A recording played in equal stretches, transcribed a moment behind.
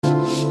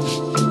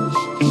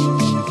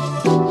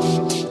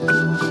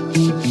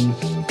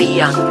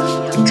young.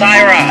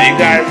 Tyra, you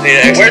guys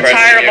need to express. We're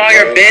tired of all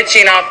your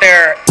bitching out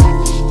there.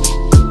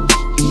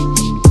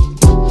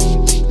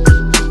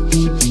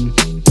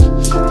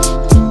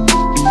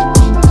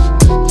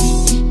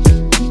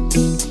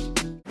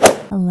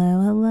 Hello.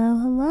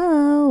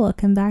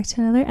 Welcome back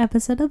to another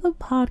episode of the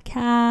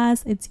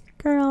podcast. It's your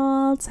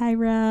girl,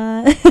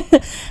 Tyra.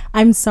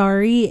 I'm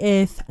sorry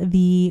if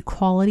the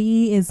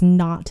quality is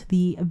not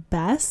the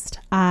best.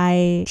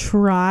 I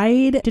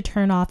tried to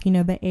turn off,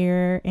 the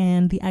air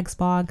and the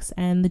Xbox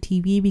and the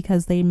TV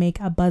because they make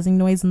a buzzing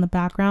noise in the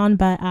background,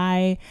 but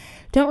I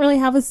don't really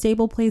have a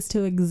stable place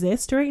to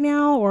exist right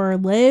now or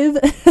live.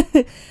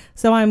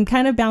 So I'm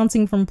kind of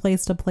bouncing from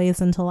place to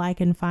place until I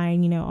can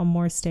find, a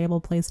more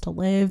stable place to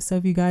live. So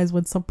if you guys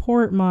would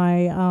support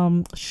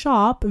my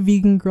shop,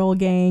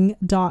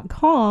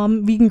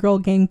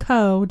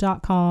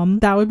 vegangirlgangco.com,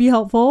 that would be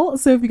helpful.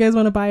 So if you guys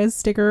want to buy a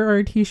sticker or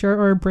a t-shirt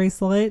or a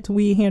bracelet,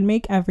 we hand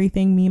make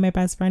everything, me and my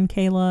best friend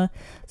Kayla.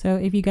 So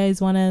if you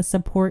guys want to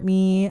support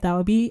me, that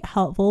would be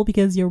helpful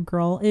because your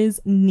girl is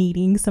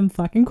needing some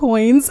fucking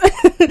coins.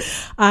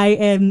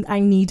 I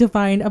need to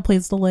find a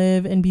place to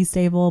live and be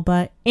stable.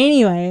 But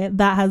anyway,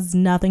 that has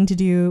nothing to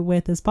do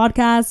with this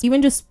podcast.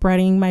 Even just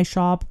spreading my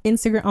shop on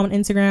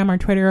Instagram or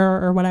Twitter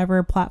or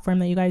whatever platform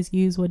that you guys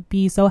use would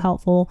be so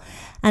helpful.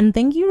 And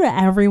thank you to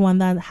everyone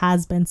that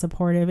has been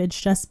supportive.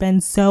 It's just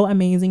been so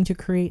amazing to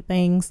create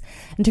things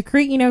and to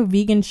create,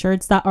 vegan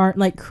shirts that aren't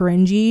like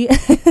cringy.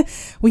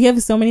 We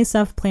have so many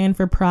stuff planned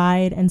for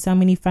Pride and so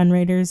many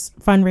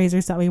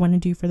fundraisers that we want to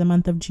do for the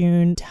month of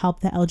June to help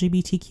the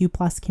LGBTQ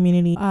plus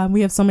community.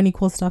 We have so many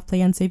cool stuff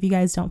planned. So if you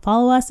guys don't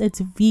follow us, it's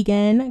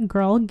Vegan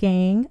Girl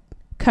Gang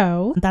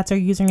Co. That's our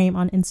username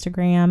on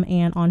Instagram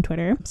and on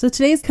Twitter. So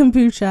today's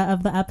kombucha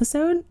of the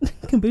episode,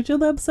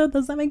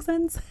 does that make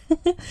sense?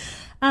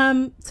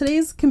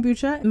 Today's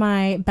kombucha,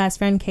 my best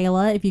friend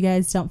Kayla, if you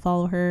guys don't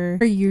follow her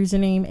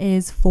username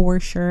is for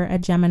sure a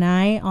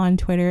Gemini on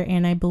Twitter,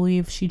 and I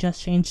believe she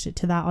just changed it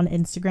to that on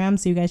Instagram,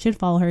 so you guys should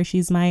follow her.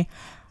 She's my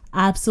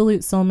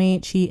absolute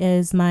soulmate. She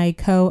is my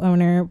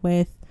co-owner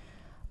with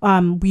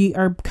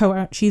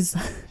she's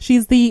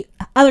the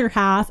other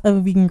half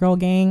of Vegan Girl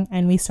Gang,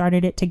 and we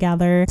started it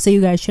together, so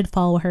you guys should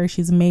follow her.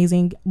 She's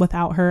amazing.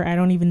 Without her, I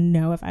don't even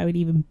know if I would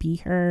even be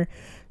her.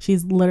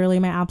 She's literally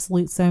my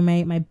absolute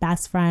soulmate, my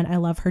best friend. I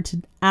love her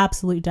to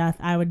absolute death.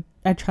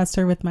 I trust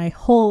her with my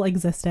whole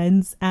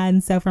existence.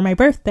 And so for my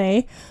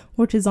birthday,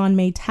 which is on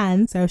May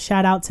 10th, so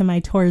shout out to my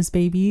Taurus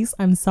babies.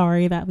 I'm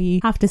sorry that we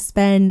have to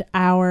spend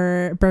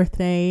our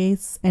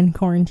birthdays in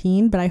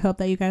quarantine, but I hope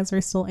that you guys are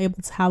still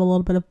able to have a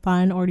little bit of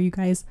fun, order you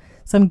guys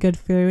some good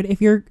food.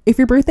 If your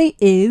birthday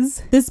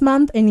is this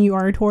month and you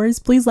are a Taurus,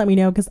 please let me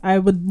know because I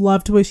would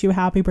love to wish you a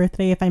happy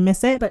birthday if I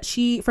miss it. But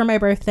she, for my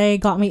birthday,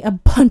 got me a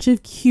bunch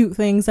of cute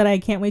things that I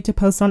can't wait to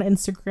post on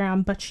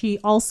Instagram. But she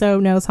also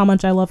knows how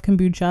much I love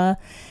kombucha.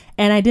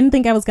 And I didn't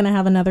think I was going to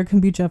have another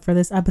kombucha for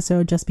this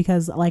episode just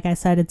because, like I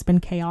said, it's been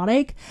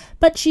chaotic.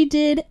 But she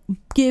did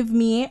give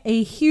me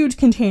a huge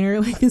container,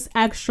 like this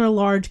extra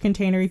large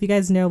container. If you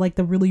guys know, like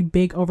the really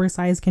big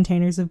oversized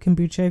containers of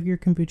kombucha, if you're a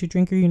kombucha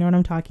drinker, you know what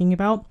I'm talking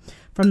about,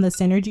 from the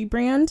Synergy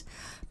brand.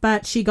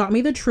 But she got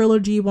me the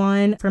Trilogy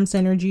one from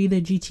Synergy,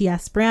 the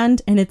GTS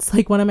brand. And it's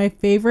like one of my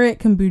favorite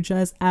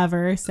kombuchas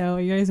ever. So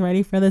are you guys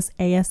ready for this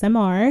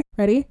ASMR?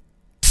 Ready?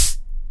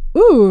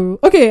 Ooh,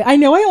 okay. I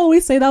know I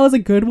always say that was a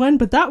good one,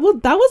 but that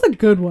was a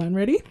good one.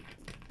 Ready?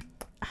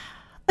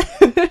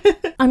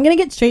 I'm gonna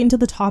get straight into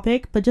the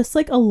topic, but just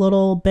like a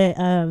little bit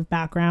of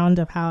background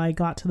of how I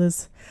got to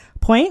this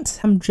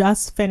point. I'm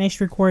just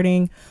finished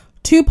recording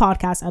 2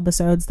 podcast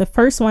episodes. The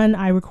first one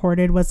I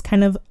recorded was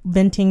kind of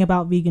venting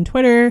about vegan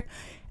Twitter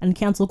and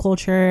cancel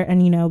culture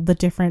and, the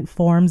different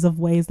forms of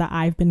ways that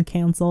I've been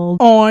canceled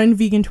on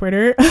vegan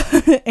Twitter.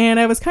 And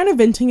I was kind of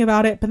venting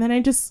about it, but then I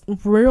just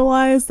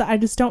realized that I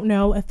just don't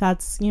know if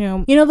that's, the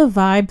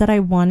vibe that I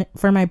want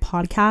for my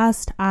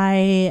podcast.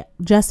 I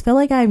just feel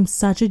like I'm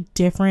such a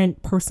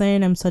different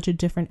person. I'm such a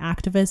different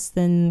activist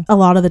than a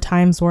lot of the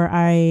times where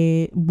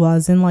I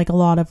was in like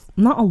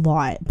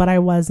I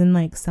was in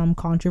like some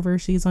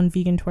controversies on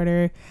vegan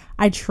Twitter.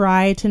 I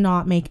try to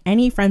not make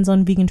any friends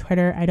on vegan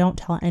Twitter. I don't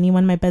tell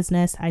anyone my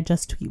business. I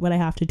just tweet what I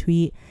have to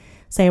tweet,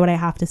 say what I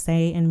have to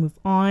say, and move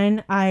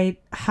on. I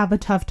have a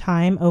tough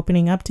time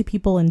opening up to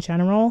people in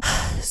general.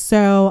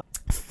 So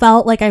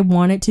felt like I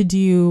wanted to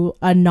do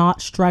a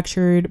not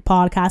structured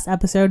podcast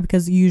episode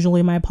because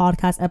usually my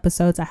podcast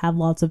episodes, I have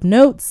lots of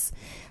notes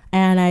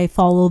and I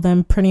follow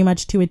them pretty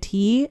much to a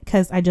T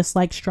because I just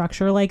like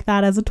structure like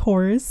that as a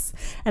Taurus.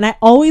 And I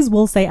always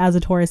will say as a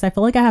Taurus. I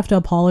feel like I have to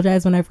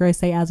apologize whenever I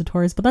say as a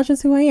Taurus, but that's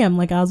just who I am,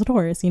 like as a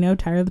Taurus,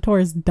 Tyra the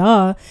Taurus,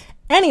 duh.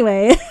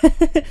 Anyway,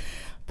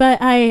 but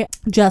I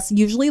just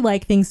usually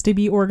like things to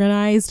be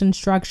organized and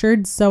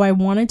structured. So I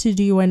wanted to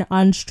do an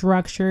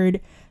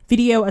unstructured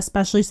video,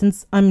 especially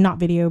since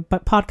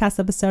podcast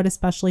episode,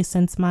 especially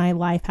since my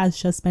life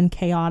has just been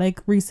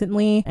chaotic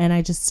recently and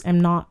I just am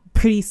not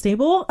pretty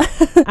stable.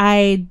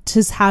 I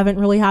just haven't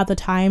really had the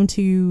time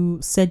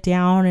to sit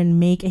down and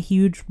make a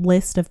huge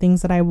list of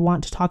things that I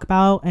want to talk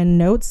about and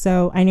notes.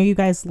 So I know you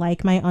guys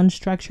like my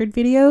unstructured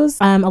videos.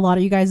 A lot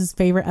of you guys'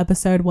 favorite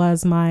episode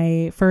was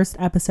my first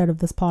episode of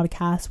this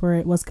podcast where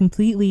it was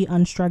completely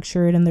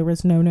unstructured and there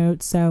was no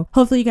notes. So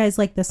hopefully you guys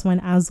like this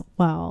one as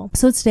well.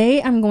 So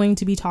today I'm going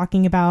to be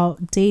talking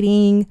about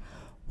dating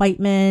white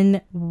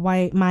men,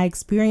 my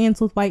experience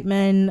with white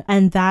men,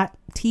 and that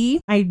tea.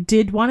 I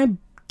did want to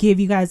give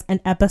you guys an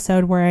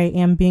episode where I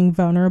am being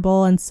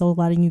vulnerable and still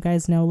letting you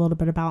guys know a little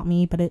bit about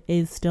me, but it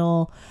is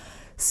still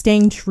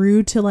staying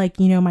true to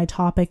my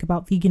topic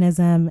about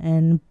veganism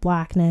and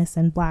blackness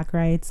and black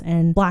rights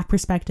and black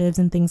perspectives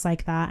and things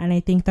like that. And I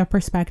think the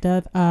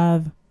perspective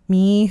of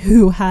me,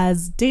 who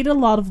has dated a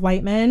lot of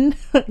white men,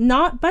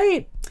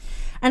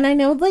 and I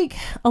know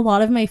a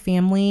lot of my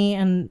family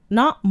and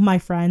not my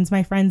friends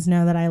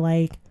know that I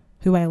like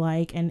who I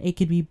like, and it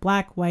could be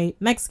black, white,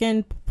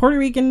 Mexican, Puerto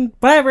Rican,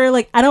 whatever.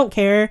 I don't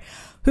care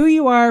who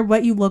you are,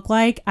 what you look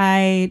like.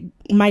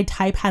 My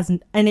type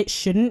hasn't, and it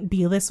shouldn't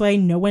be this way.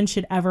 No one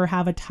should ever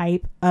have a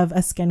type of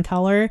a skin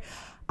color.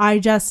 I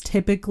just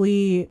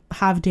typically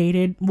have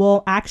dated,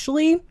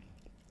 actually,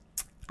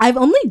 I've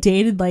only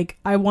dated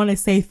I want to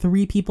say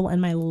 3 people in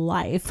my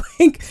life.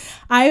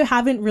 I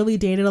haven't really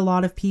dated a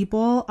lot of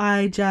people.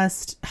 I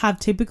just have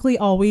typically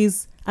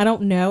always, I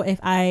don't know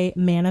if I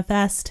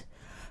manifest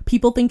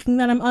people thinking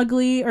that I'm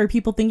ugly or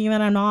people thinking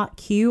that I'm not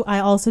cute. I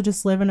also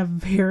just live in a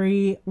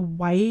very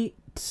white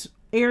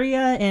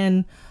area,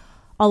 and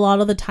a lot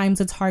of the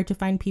times it's hard to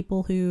find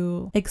people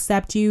who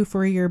accept you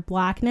for your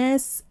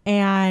blackness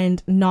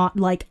and not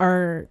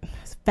are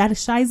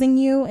fetishizing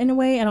you in a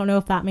way. I don't know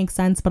if that makes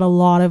sense, but a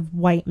lot of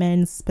white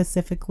men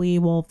specifically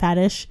will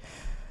fetishize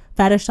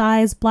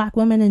black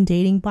women and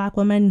dating black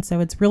women. So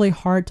it's really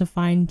hard to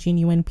find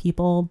genuine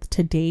people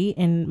to date.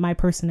 And my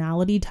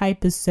personality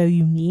type is so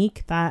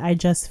unique that I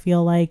just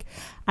feel like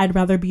I'd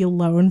rather be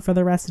alone for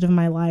the rest of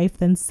my life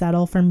than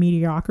settle for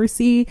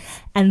mediocrity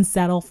and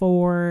settle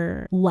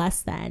for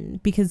less than,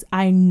 because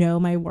I know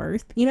my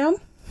worth,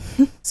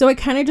 So I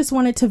kind of just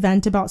wanted to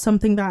vent about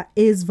something that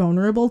is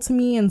vulnerable to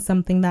me and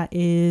something that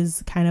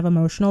is kind of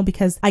emotional,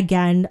 because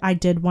again, I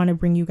did want to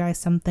bring you guys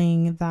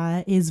something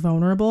that is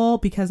vulnerable,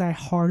 because I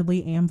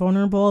hardly am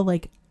vulnerable.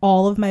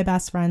 All of my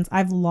best friends,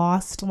 I've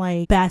lost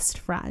best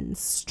friends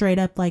straight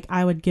up.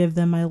 I would give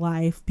them my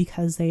life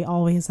because they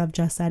always have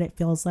just said, it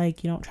feels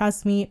like you don't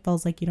trust me. It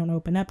feels like you don't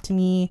open up to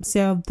me.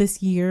 So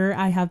this year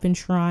I have been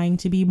trying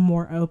to be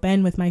more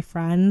open with my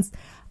friends.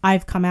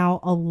 I've come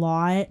out a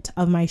lot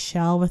of my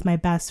shell with my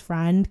best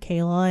friend,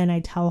 Kayla, and I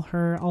tell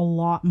her a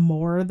lot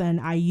more than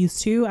I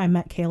used to. I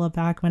met Kayla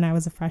back when I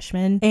was a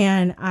freshman,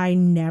 and I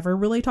never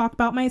really talk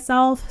about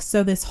myself.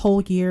 So this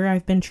whole year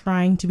I've been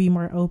trying to be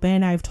more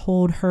open. I've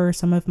told her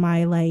some of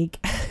my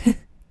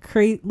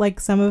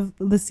some of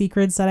the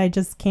secrets that I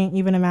just can't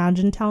even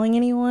imagine telling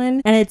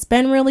anyone. And it's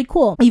been really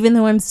cool. Even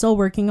though I'm still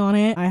working on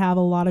it, I have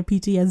a lot of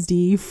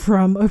PTSD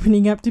from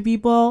opening up to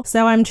people.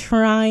 So I'm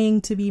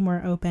trying to be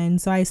more open.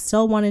 So I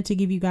still wanted to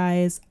give you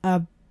guys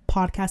a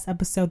podcast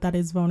episode that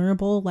is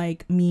vulnerable,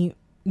 like me,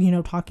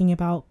 talking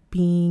about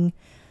being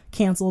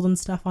canceled and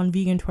stuff on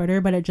vegan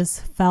Twitter, but it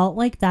just felt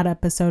like that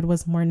episode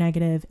was more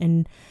negative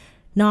and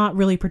not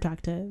really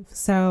productive.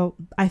 So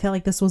I felt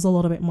like this was a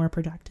little bit more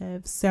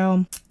productive.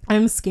 So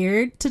I'm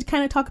scared to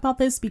kind of talk about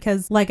this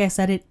because, like I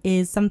said, it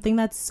is something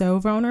that's so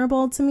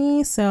vulnerable to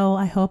me. So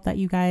I hope that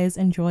you guys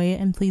enjoy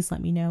it, and please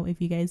let me know if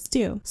you guys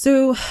do.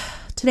 So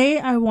today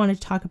I wanted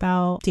to talk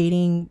about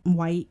dating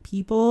white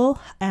people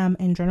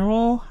in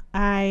general.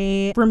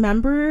 I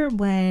remember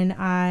when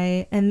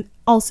and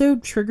also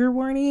trigger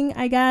warning,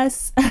 I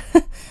guess,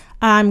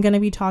 I'm going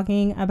to be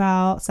talking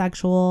about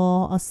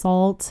sexual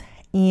assault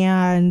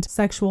and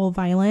sexual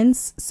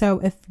violence. So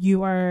if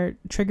you are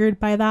triggered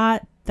by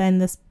that, then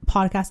this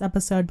podcast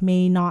episode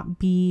may not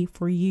be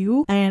for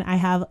you. And I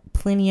have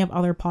plenty of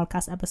other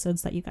podcast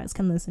episodes that you guys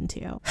can listen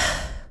to.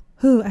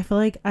 I feel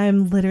like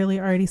I'm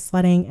literally already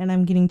sweating and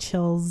I'm getting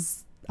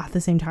chills at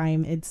the same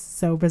time. It's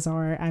so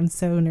bizarre. I'm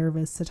so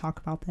nervous to talk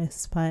about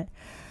this, but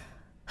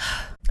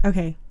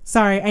okay.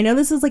 Sorry. I know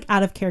this is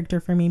out of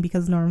character for me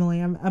because normally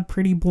I'm a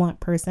pretty blunt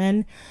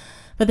person,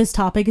 but this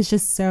topic is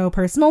just so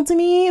personal to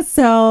me.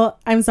 So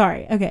I'm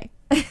sorry. Okay.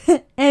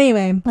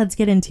 Anyway, let's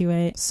get into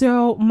it.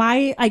 So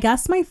I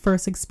guess my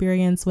first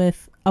experience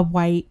with a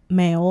white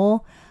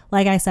male,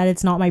 like I said,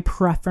 it's not my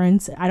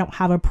preference. I don't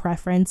have a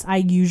preference. I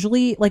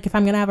usually, if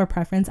I'm going to have a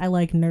preference, I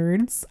like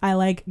nerds. I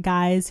like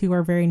guys who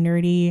are very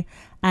nerdy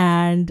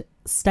and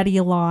study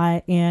a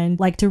lot and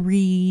like to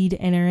read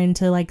and are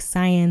into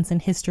science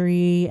and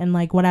history and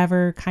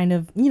whatever kind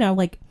of,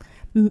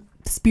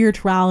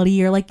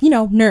 spirituality or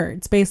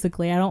nerds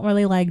basically. I don't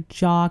really like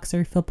jocks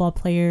or football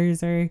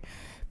players or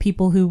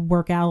people who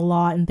work out a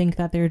lot and think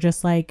that they're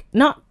just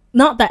not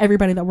that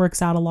everybody that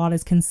works out a lot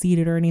is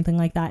conceited or anything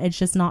like that. It's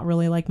just not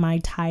really my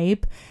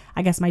type.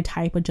 I guess my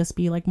type would just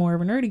be more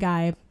of a nerdy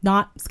guy,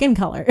 not skin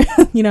color.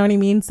 You know what I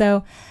mean?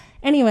 So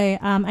anyway,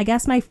 I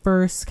guess my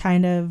first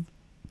kind of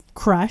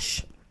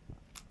crush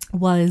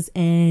was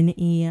in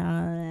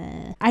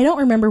I don't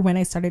remember when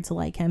I started to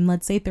like him,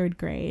 let's say 3rd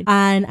grade.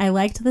 And I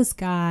liked this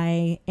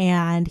guy,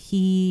 and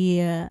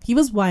he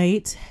was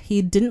white.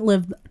 He didn't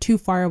live too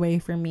far away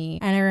from me.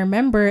 And I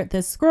remember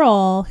this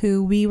girl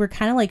who we were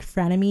kind of like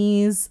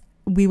frenemies.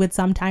 We would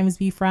sometimes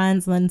be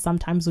friends, and then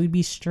sometimes we'd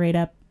be straight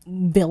up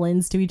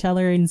villains to each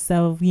other. And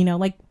so, you know,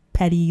 like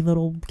petty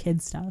little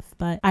kid stuff.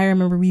 But I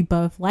remember we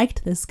both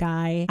liked this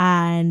guy,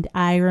 and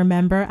I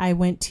remember I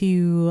went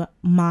to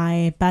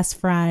my best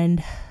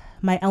friend,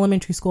 my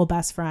elementary school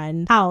best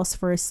friend house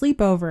for a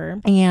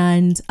sleepover.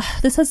 And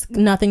this has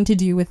nothing to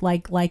do with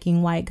like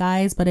liking white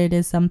guys, but it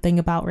is something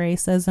about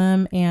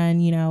racism.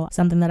 And, you know,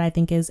 something that I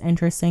think is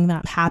interesting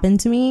that happened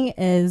to me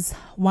is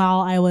while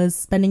I was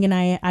spending a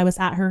night, I was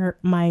at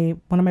one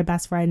of my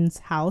best friend's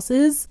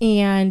houses,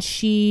 and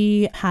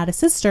she had a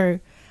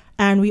sister.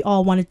 And we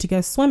all wanted to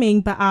go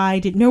swimming, but I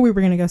didn't know we were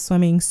going to go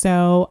swimming.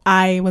 So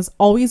I was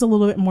always a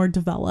little bit more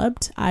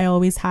developed. I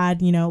always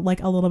had, you know,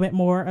 like a little bit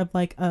more of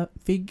like a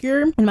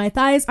figure in my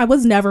thighs. I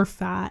was never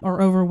fat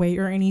or overweight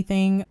or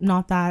anything.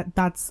 Not that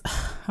that's,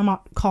 I'm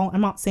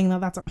not saying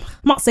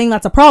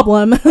that's a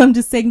problem. I'm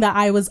just saying that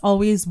I was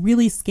always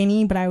really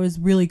skinny, but I was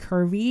really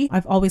curvy.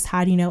 I've always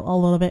had, you know, a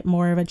little bit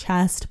more of a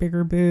chest,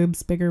 bigger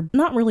boobs,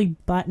 not really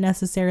butt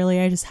necessarily.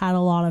 I just had a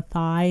lot of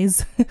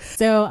thighs.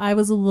 So I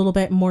was a little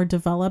bit more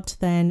developed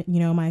than, you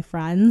know, my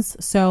friends.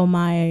 So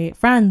my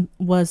friend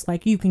was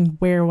like, you can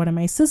wear one of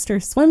my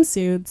sister's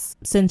swimsuits,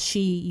 since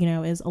she, you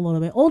know, is a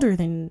little bit older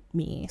than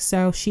me.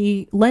 So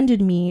she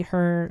lended me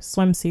her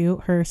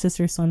swimsuit, her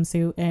sister's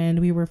swimsuit,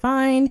 and we were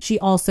fine. She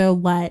also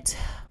let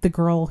the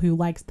girl who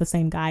likes the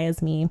same guy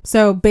as me.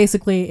 So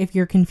basically, if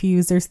you're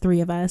confused, there's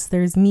 3 of us.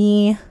 There's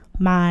me,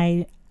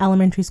 my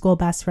elementary school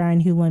best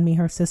friend who lent me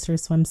her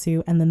sister's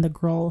swimsuit, and then the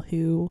girl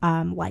who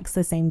likes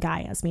the same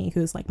guy as me,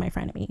 who's like my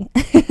frenemy.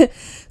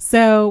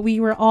 So we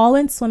were all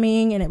in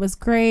swimming, and it was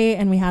great,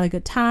 and we had a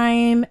good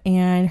time.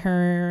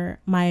 And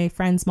my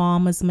friend's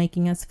mom was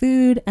making us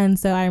food, and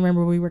so I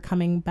remember we were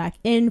coming back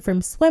in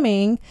from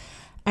swimming,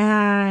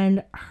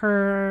 and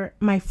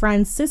my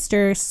friend's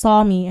sister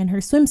saw me in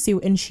her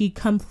swimsuit, and she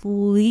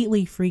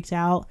completely freaked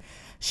out.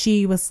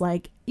 She was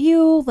like,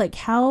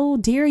 how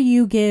dare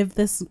you give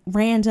this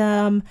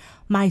random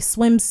my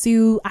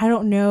swimsuit? I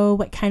don't know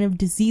what kind of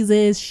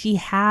diseases she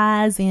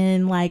has.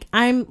 And like,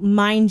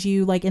 mind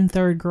you, like in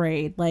 3rd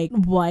grade, like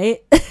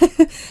what?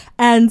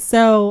 And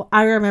so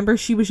I remember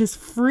she was just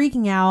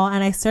freaking out,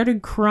 and I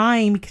started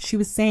crying because she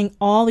was saying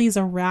all these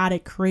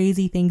erratic,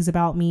 crazy things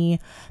about me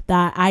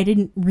that I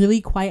didn't really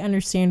quite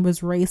understand was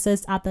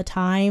racist at the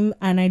time.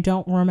 And I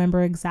don't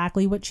remember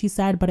exactly what she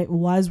said, but it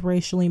was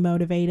racially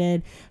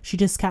motivated. She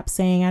just kept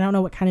saying, I don't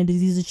know what kind of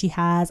diseases she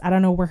has. I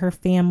don't know where her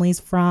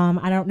family's from.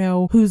 I don't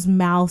know whose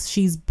mouth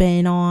she's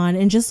been on.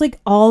 And just like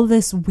all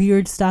this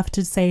weird stuff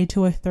to say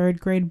to a 3rd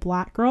grade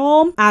black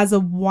girl as a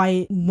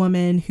white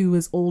woman who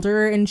was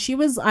older. And she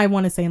was, I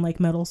want to say in like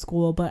middle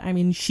school, but I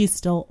mean, she's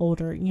still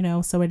older, you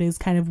know, so it is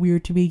kind of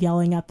weird to be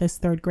yelling at this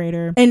 3rd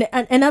grader. And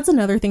that's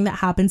another thing that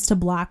happens to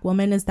black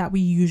women, is that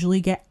we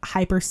usually get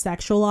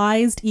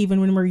hyper-sexualized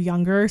even when we're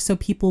younger. So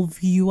people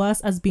view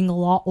us as being a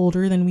lot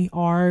older than we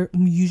are,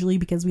 usually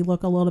because we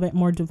look a little bit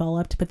more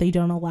developed, but they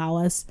don't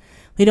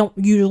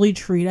usually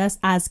treat us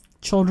as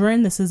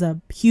children. This is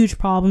a huge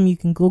problem. You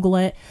can Google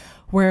it,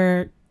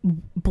 where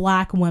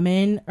black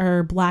women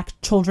or black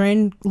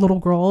children, little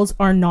girls,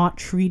 are not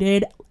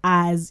treated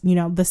as, you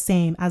know, the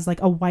same as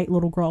like a white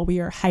little girl. We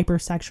are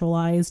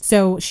hyper-sexualized.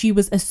 So she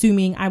was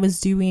assuming I was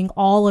doing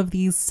all of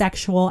these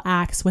sexual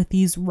acts with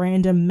these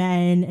random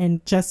men,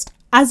 and just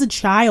as a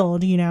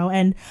child, you know.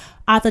 And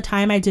at the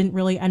time I didn't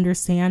really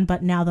understand,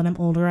 but now that I'm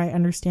older, I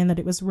understand that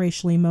it was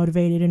racially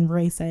motivated and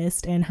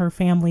racist. And her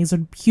family's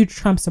a huge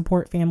Trump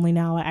support family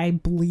now, I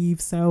believe,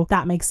 so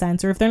that makes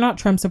sense. Or if they're not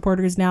Trump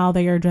supporters now,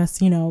 they are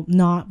just, you know,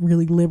 not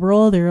really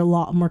liberal. They're a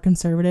lot more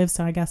conservative.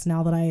 So I guess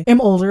now that I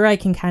am older, I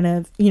can kind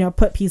of, you know,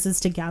 put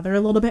pieces together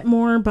a little bit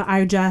more. But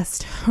I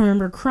just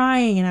remember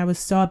crying, and I was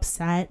so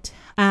upset.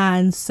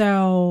 And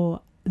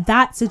so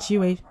that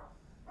situation,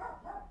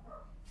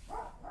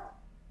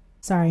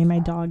 sorry, my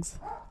dogs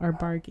are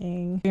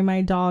barking.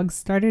 My dogs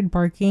started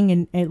barking,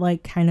 and it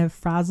like kind of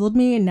frazzled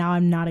me, and now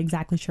I'm not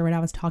exactly sure what I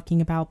was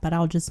talking about, but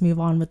I'll just move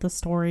on with the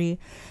story.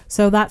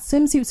 So that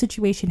swimsuit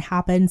situation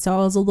happened. So I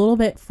was a little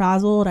bit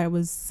frazzled. I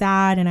was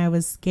sad and I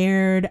was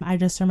scared. I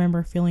just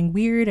remember feeling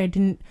weird. I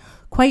didn't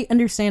quite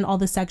understand all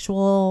the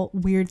sexual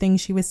weird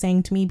things she was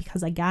saying to me,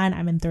 because again,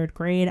 I'm in 3rd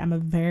grade.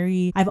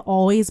 I've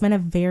always been a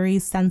very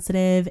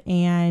sensitive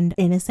and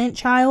innocent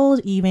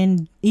child.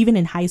 Even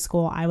in high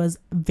school, I was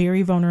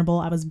very vulnerable.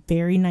 I was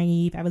very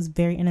naive. I was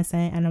very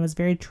innocent, and I was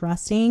very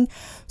trusting.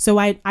 So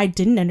I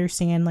didn't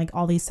understand like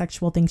all these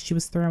sexual things she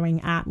was throwing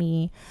at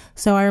me.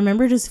 So I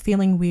remember just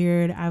feeling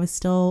weird. I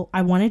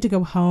wanted to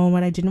go home,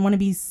 and I didn't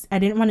want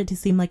it to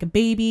seem like a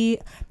baby.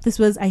 This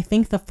was, I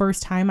think, the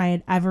first time I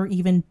had ever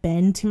even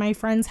been to my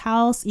friend's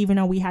house, even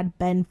though we had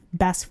been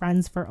best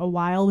friends for a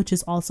while, which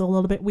is also a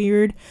little bit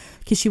weird,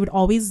 because she would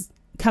always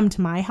come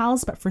to my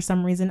house, but for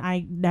some reason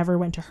I never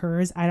went to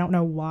hers. I don't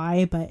know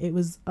why, but it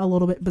was a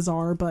little bit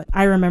bizarre. But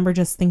I remember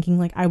just thinking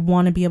like, I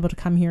want to be able to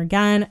come here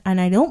again.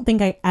 And I don't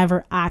think I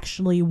ever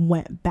actually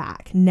went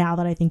back. Now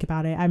that I think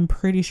about it, I'm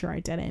pretty sure I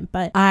didn't,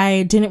 but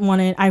I didn't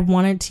want it. I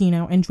wanted to,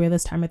 enjoy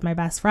this time with my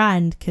best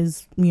friend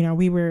because,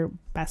 we were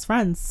best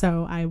friends.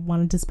 So I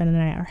wanted to spend the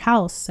night at our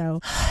house. So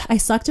I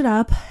sucked it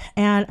up.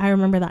 And I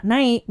remember that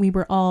night we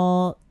were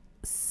all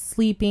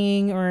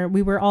sleeping, or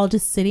we were all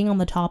just sitting on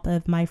the top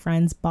of my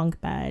friend's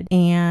bunk bed,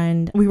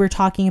 and we were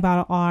talking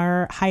about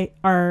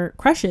our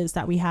crushes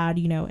that we had,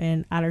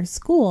 at our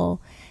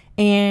school.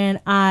 And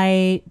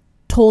I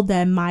told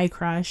them my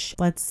crush.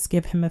 Let's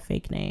give him a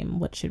fake name.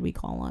 What should we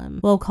call him?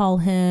 We'll call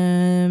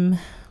him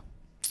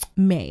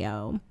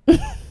Mayo.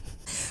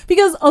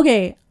 Because,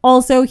 okay,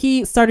 also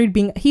he's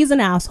an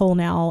asshole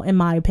now, in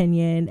my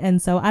opinion.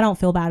 And so I don't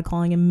feel bad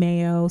calling him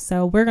Mayo.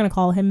 So we're going to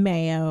call him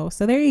Mayo.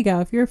 So there you go.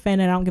 If you're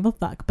offended, I don't give a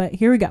fuck. But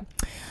here we go.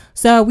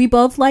 So we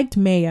both liked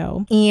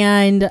Mayo.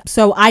 And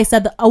so I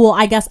said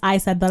I guess I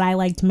said that I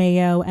liked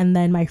Mayo. And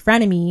then my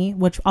frenemy,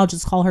 which I'll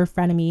just call her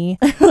frenemy.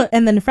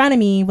 And then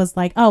frenemy was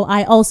like, oh,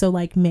 I also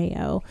like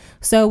Mayo.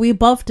 So we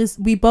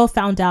both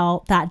found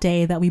out that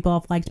day that we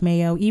both liked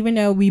Mayo. Even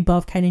though we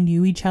both kind of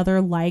knew each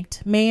other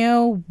liked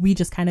Mayo, we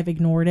just kind of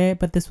ignored it.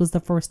 But this was the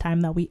first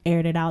time that we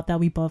aired it out that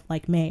we both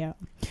like Mayo.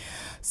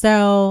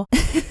 So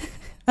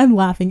I'm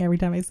laughing every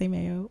time I say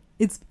Mayo.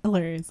 It's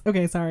hilarious.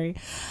 Okay, sorry.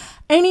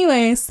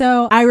 Anyway,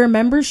 so I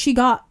remember she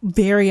got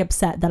very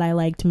upset that I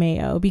liked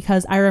Mayo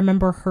because I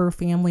remember her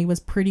family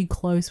was pretty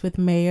close with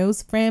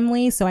Mayo's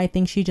family. So I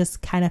think she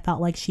just kind of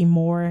felt like she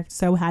more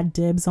so had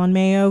dibs on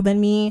Mayo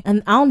than me.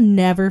 And I'll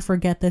never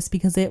forget this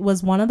because it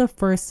was one of the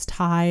first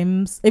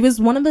times. It was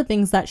one of the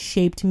things that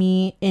shaped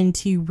me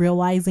into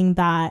realizing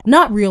that,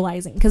 not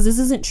realizing because this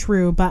isn't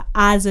true, but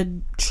as a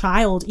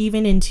child,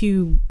 even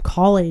into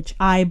college,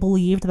 I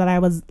believed that I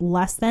was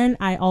less than.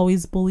 I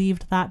always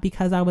believed that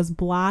because I was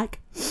Black,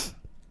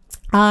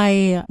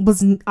 I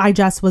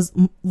just was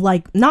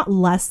like not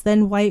less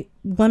than white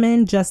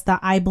women, just that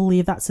I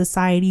believe that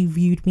society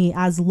viewed me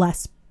as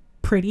less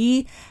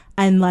pretty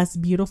and less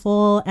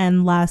beautiful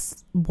and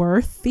less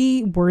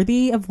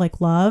worthy of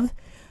like love,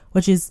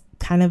 which is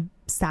kind of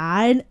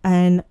sad.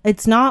 And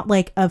it's not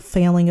like a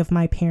failing of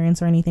my parents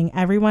or anything.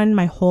 Everyone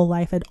my whole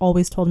life had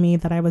always told me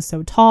that I was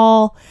so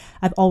tall.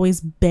 I've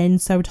always been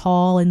so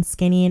tall and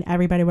skinny, and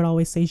everybody would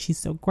always say she's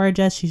so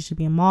gorgeous, she should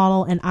be a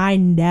model, and I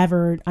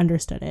never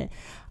understood it.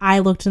 I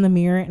looked in the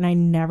mirror and I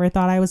never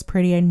thought I was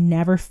pretty. I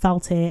never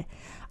felt it.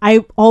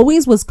 I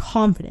always was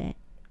confident,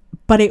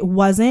 but it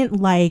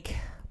wasn't like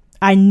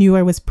I knew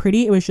I was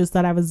pretty. It was just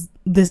that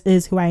this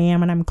is who I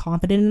am and I'm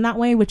confident in that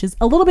way, which is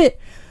a little bit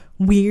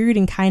weird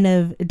and kind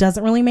of, it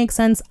doesn't really make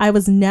sense. I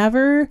was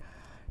never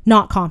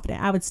not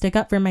confident. I would stick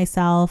up for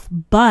myself,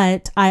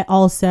 but I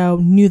also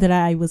knew that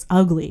I was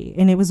ugly,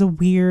 and it was a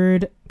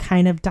weird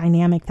kind of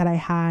dynamic that I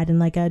had, and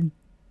like a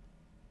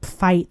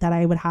fight that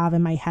I would have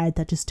in my head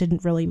that just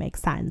didn't really make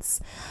sense.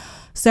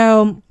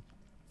 So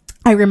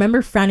I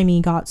remember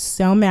frenemy got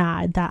so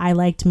mad that I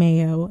liked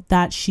Mayo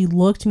that she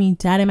looked me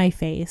dead in my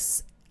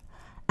face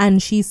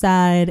and she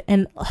said,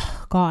 and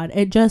oh God,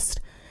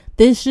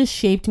 this just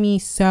shaped me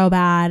so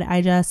bad.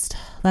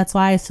 That's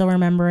why I still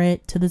remember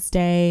it to this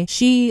day.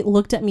 She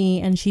looked at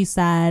me and she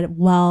said,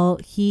 well,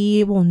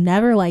 he will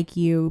never like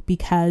you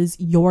because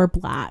you're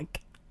Black.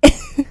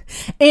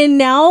 And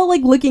now,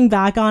 like, looking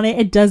back on it,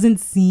 it doesn't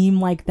seem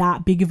like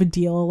that big of a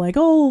deal. Like,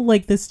 oh,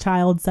 like this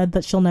child said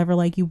that she'll never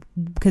like you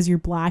because you're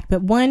Black.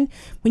 But when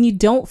you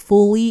don't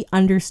fully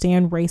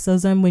understand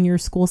racism, when your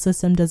school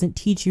system doesn't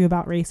teach you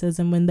about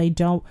racism, when they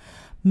don't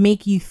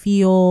make you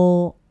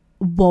feel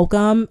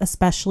welcome,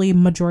 especially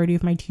majority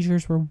of my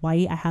teachers were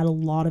white. I had a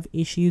lot of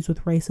issues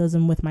with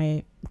racism with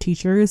my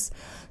teachers.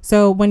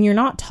 So when you're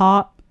not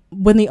taught,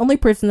 when the only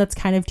person that's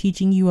kind of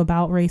teaching you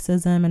about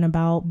racism and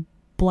about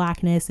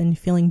Blackness and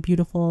feeling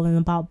beautiful and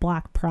about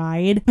Black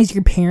pride is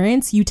your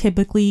parents, you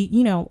typically,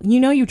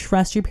 you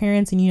trust your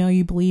parents and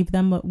you believe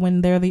them, but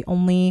when they're the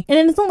only,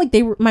 and it's not like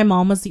my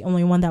mom was the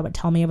only one that would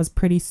tell me I was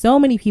pretty. So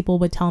many people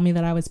would tell me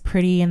that I was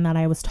pretty and that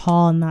I was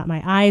tall and that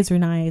my eyes were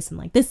nice and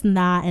like this and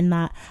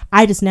that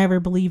I just never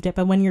believed it.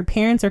 But when your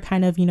parents are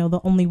kind of,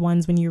 the only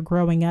ones when you're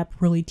growing up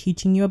really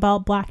teaching you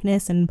about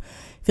Blackness and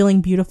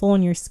feeling beautiful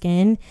in your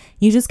skin,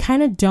 you just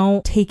kind of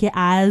don't take it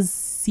as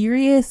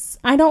serious.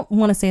 I don't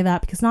want to say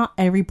that because not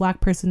every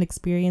Black person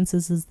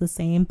experiences is the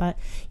same, but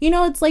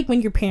it's like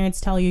when your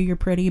parents tell you you're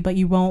pretty, but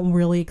you won't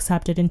really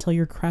accept it until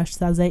your crush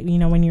says it,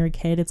 when you're a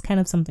kid. It's kind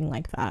of something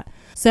like that.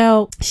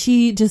 So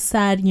she just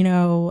said,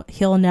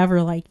 he'll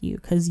never like you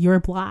because you're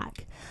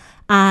Black.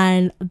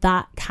 And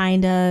that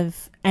kind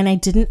of, and I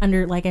didn't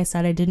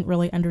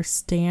really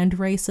understand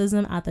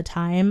racism at the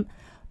time.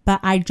 But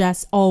I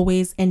just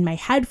always, in my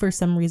head for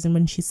some reason,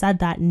 when she said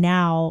that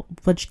now,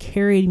 which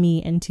carried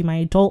me into my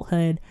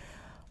adulthood,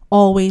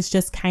 always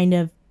just kind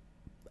of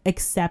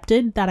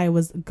accepted that I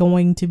was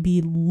going to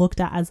be looked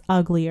at as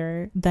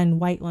uglier than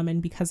white women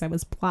because I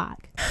was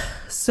Black.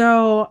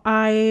 So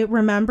I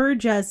remember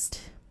just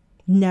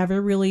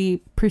never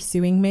really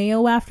pursuing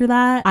Mayo after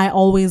that. I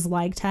always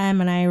liked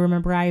him, and I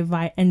remember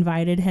I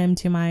invited him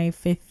to my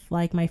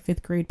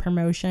fifth grade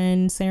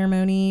promotion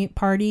ceremony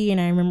party,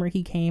 and I remember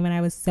he came and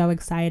I was so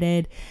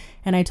excited.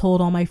 And I told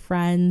all my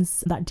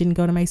friends that didn't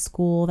go to my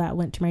school, that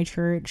went to my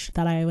church,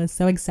 that I was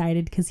so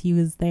excited because he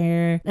was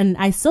there. And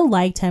I still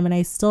liked him, and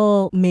I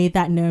still made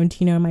that known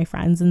to, my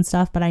friends and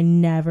stuff, but I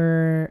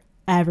never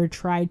ever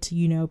tried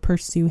to,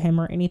 pursue him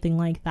or anything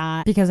like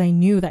that, because I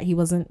knew that he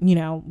wasn't,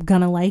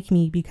 gonna like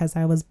me because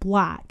I was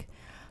Black.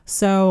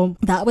 So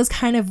that was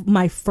kind of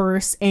my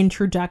first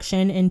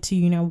introduction into,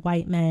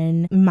 white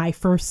men, my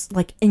first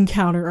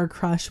encounter or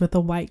crush with a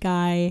white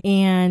guy.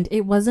 And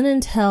it wasn't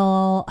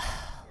until...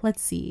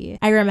 let's see.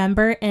 I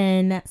remember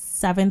in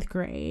 7th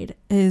grade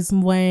is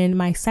when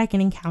my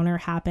second encounter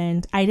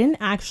happened. I didn't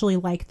actually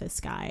like this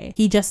guy.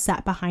 He just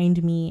sat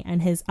behind me,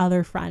 and his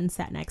other friend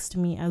sat next to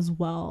me as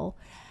well.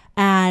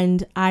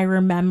 And I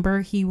remember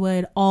he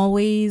would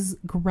always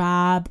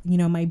grab,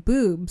 my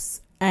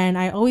boobs. And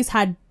I always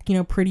had,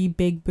 pretty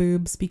big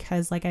boobs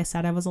because, like I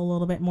said, I was a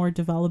little bit more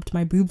developed.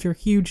 My boobs are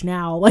huge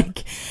now.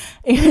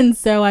 And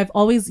so I've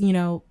always,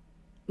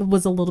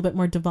 was a little bit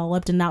more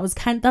developed, and that's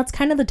kind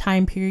of the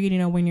time period,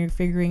 when you're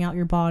figuring out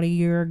your body,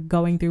 you're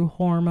going through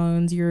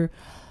hormones, you're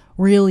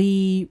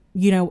really,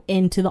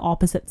 into the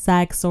opposite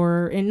sex,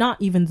 and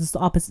not even just the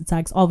opposite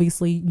sex.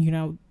 Obviously,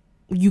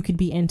 you could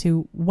be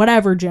into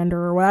whatever gender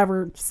or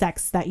whatever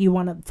sex that you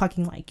want to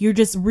fucking like. You're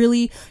just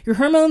really, your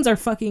hormones are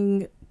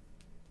fucking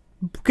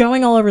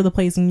going all over the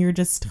place, and you're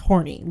just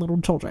horny little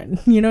children,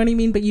 you know what I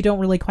mean? But you don't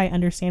really quite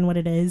understand what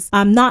it is.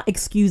 I'm not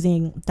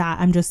excusing that.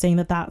 I'm just saying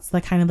that that's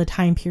the kind of the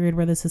time period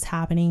where this is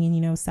happening in,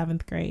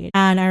 7th grade.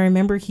 And I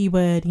remember he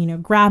would,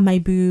 grab my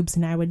boobs,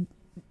 and I would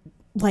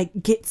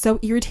get so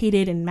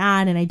irritated and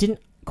mad, and I didn't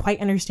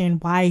quite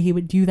understand why he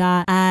would do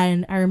that.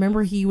 And I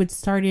remember he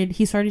started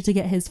to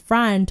get his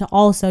friend to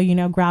also,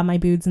 grab my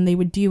boobs, and they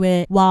would do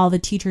it while the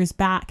teacher's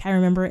back. I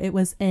remember it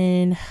was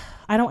in,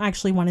 I don't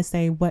actually want to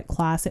say what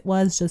class it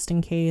was, just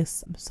in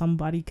case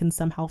somebody can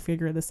somehow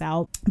figure this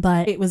out,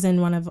 but it was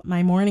in one of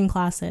my morning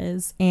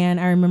classes. And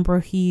I remember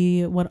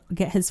he would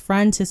get his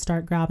friend to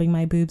start grabbing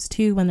my boobs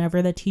too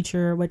whenever the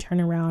teacher would turn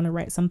around or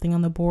write something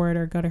on the board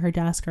or go to her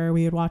desk, or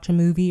we would watch a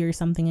movie or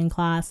something in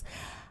class.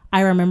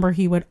 I remember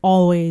he would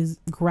always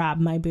grab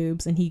my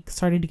boobs, and he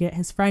started to get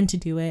his friend to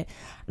do it.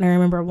 And I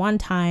remember one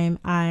time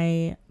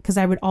because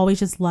I would always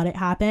just let it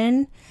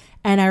happen.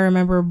 And I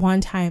remember one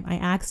time I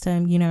asked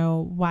him,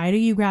 why do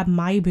you grab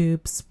my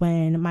boobs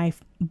when my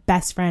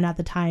best friend at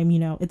the time,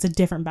 it's a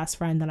different best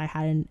friend than I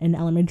had in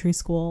elementary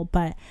school,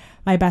 but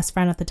my best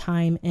friend at the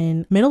time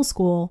in middle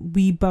school,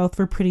 we both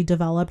were pretty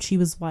developed. She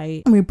was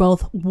white. We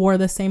both wore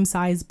the same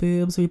size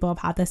boobs. We both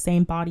had the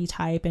same body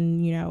type,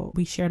 and,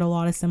 we shared a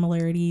lot of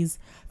similarities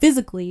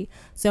physically.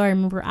 So I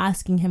remember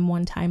asking him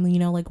one time,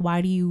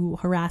 why do you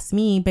harass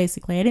me?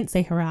 Basically, I didn't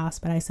say harass,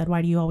 but I said,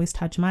 why do you always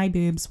touch my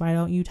boobs? Why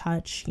don't you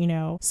touch,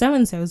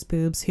 so-and-so's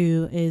boobs,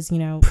 who is,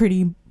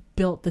 pretty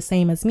built the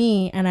same as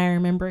me? And I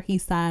remember he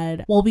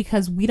said, well,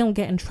 because we don't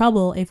get in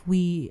trouble if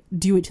we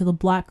do it to the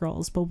Black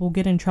girls, but we'll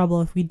get in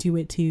trouble if we do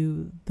it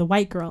to the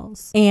white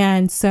girls.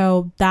 And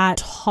so that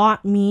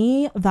taught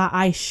me that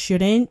I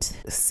shouldn't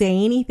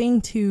say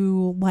anything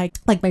to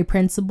like my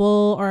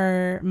principal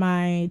or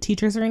my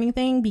teachers or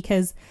anything,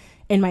 because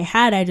in my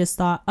head, I just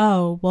thought,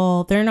 oh,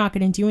 well, they're not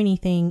going to do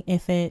anything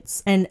if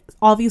it's, and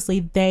obviously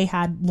they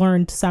had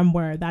learned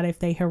somewhere that if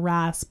they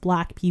harass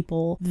Black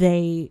people,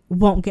 they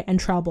won't get in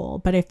trouble.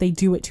 But if they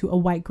do it to a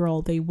white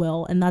girl, they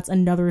will. And that's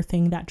another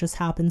thing that just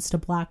happens to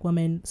Black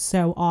women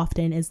so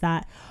often, is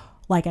that,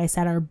 like I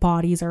said, our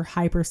bodies are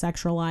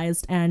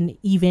hyper-sexualized. And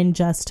even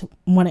just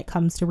when it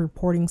comes to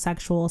reporting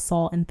sexual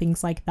assault and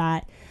things like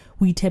that,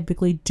 we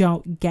typically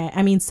don't get,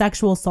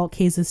 sexual assault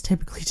cases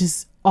typically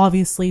just,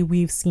 obviously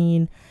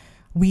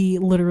we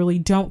literally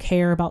don't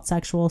care about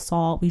sexual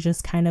assault. We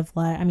just kind of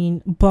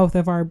both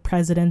of our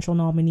presidential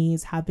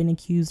nominees have been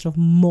accused of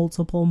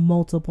multiple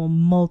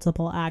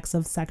acts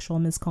of sexual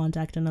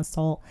misconduct and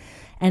assault.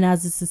 And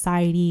as a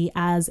society,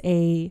 as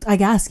a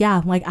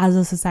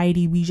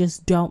society, we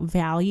just don't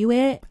value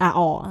it at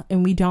all.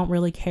 And we don't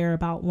really care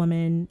about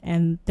women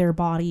and their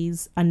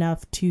bodies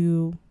enough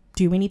to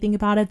do anything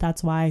about it.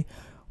 That's why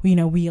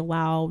we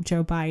allow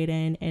Joe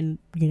Biden and,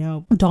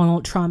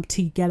 Donald Trump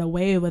to get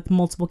away with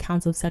multiple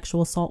counts of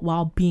sexual assault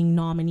while being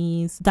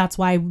nominees. That's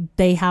why Joe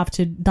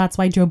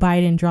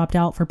Biden dropped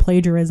out for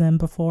plagiarism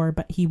before,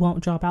 but he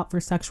won't drop out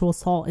for sexual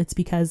assault. It's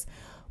because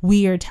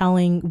we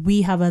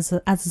have as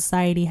a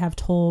society have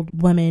told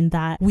women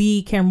that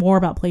we care more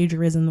about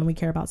plagiarism than we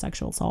care about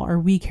sexual assault, or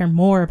we care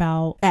more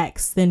about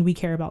X than we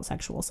care about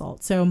sexual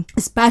assault. So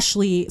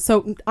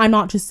I'm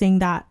not just saying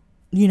that,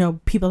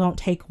 people don't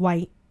take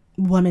white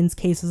women's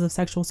cases of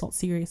sexual assault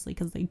seriously,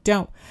 because they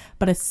don't,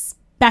 but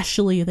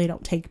especially they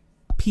don't take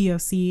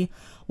POC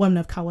women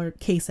of color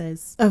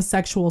cases of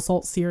sexual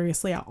assault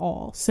seriously at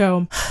all.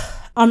 So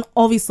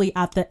Obviously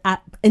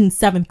in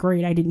 7th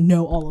grade, I didn't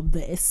know all of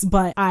this,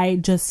 but I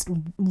just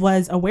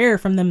was aware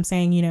from them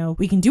saying, you know,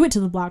 we can do it to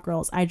the black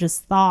girls. I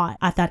just thought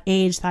at that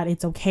age that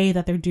it's okay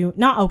that they're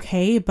not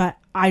okay, but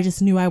I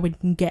just knew I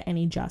wouldn't get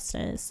any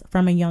justice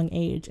from a young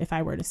age if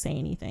I were to say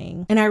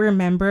anything. And I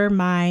remember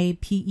my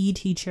PE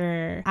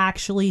teacher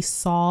actually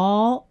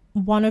saw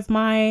one of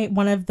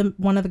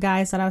the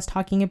guys that I was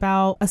talking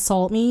about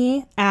assault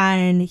me,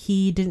 and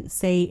he didn't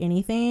say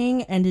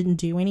anything and didn't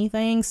do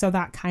anything. So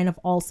that kind of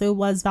also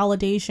was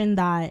validation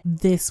that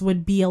this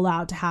would be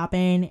allowed to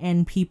happen,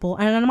 and people,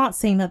 and I'm not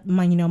saying that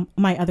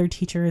my other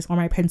teachers or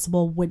my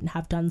principal wouldn't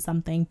have done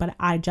something, but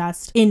I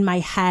just in my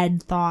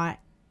head thought,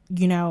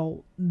 you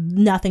know,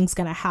 nothing's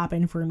gonna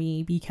happen for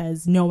me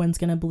because no one's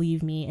gonna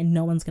believe me and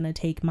no one's gonna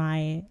take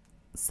my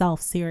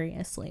self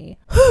seriously.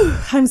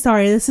 I'm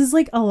sorry, this is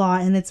like a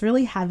lot and it's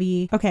really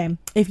heavy. Okay,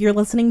 if you're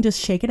listening, just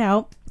shake it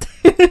out.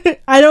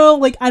 I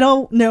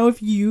don't know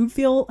if you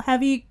feel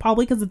heavy,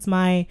 probably because it's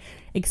my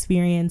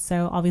experience.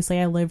 So obviously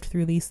I lived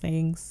through these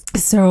things.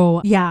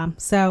 So yeah.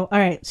 So all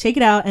right, shake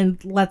it out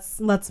and let's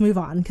move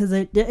on, because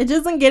it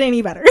doesn't get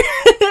any better.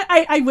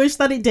 I wish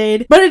that it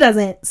did, but it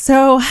doesn't.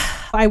 So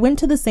I went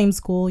to the same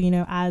school, you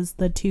know, as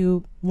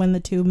when the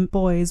two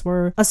boys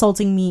were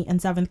assaulting me in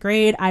 7th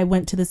grade. I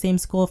went to the same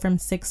school from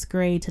 6th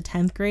grade to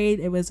 10th grade.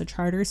 It was a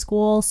charter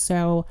school.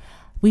 So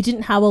we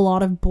didn't have a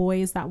lot of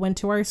boys that went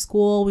to our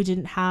school. We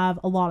didn't have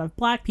a lot of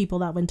black people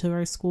that went to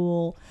our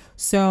school.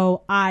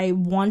 So I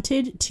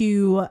wanted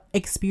to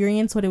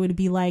experience what it would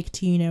be like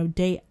to, you know,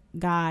 date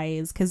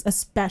guys, because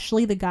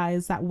especially the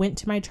guys that went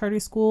to my charter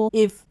school,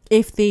 if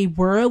they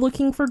were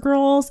looking for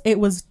girls, it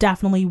was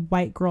definitely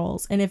white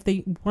girls, and if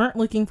they weren't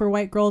looking for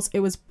white girls, it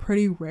was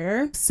pretty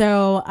rare.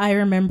 So I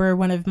remember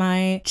one of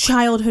my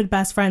childhood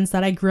best friends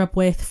that I grew up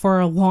with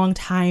for a long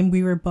time,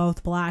 we were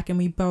both black and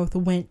we both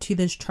went to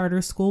this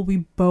charter school.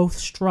 We both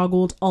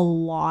struggled a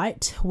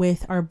lot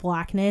with our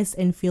blackness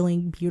and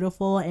feeling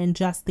beautiful, and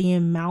just the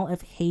amount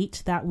of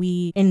hate that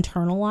we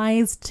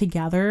internalized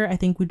together. I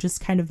think we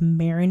just kind of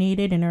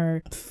marinated in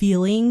our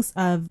feelings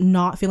of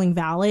not feeling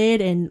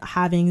valid and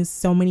having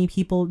so many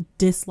people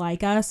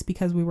dislike us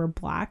because we were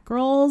black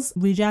girls.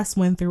 We just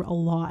went through a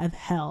lot of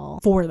hell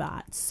for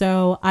that.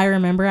 So I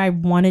remember I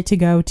wanted to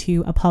go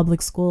to a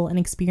public school and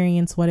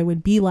experience what it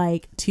would be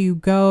like to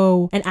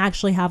go and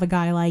actually have a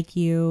guy like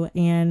you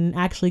and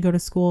actually go to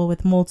school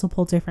with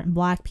multiple different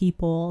black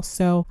people.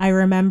 So I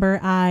remember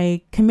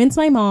I convinced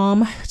my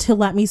mom to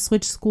let me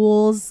switch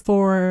schools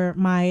for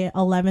my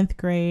 11th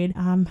grade.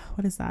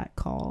 What is that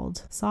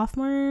called?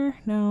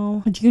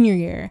 Junior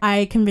year.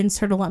 I convinced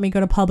her to let me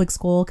go to public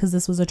school because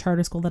this was a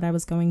charter school that I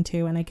was going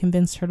to, and I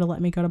convinced her to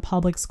let me go to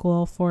public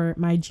school for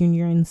my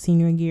junior and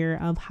senior year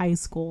of high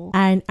school.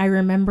 And I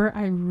remember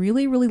I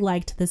really, really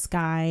liked this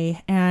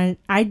guy, and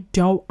I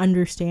don't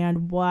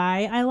understand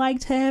why I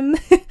liked him.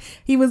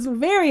 He was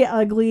very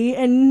ugly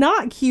and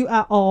not cute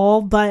at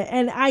all,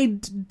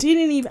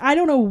 I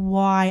don't know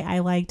why I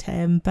liked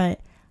him,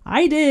 but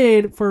I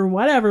did for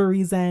whatever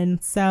reason.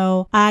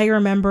 So I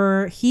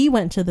remember he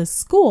went to this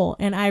school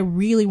and I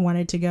really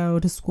wanted to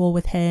go to school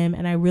with him,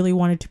 and I really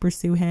wanted to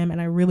pursue him,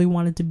 and I really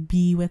wanted to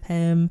be with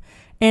him.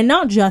 And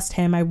not just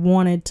him, I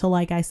wanted to,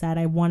 like I said,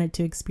 I wanted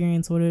to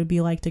experience what it would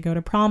be like to go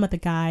to prom with a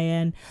guy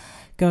and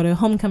go to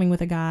homecoming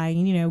with a guy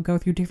and, you know, go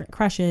through different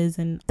crushes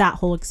and that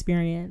whole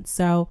experience.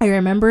 So I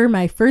remember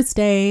my first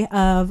day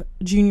of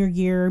junior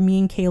year, me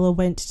and Kayla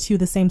went to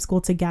the same school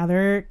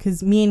together,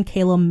 because me and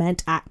Kayla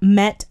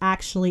met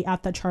actually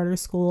at the charter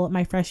school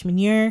my freshman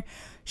year.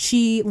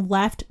 She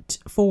left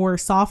for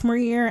sophomore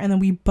year, and then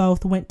we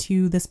both went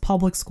to this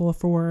public school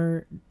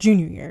for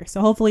junior year. So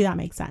hopefully that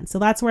makes sense. So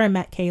that's where I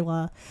met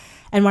Kayla.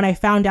 And when I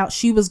found out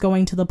she was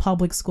going to the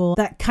public school,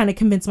 that kind of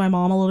convinced my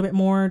mom a little bit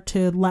more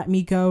to let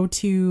me go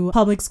to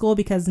public school,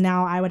 because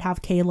now I would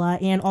have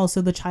Kayla and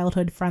also the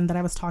childhood friend that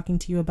I was talking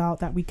to you about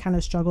that we kind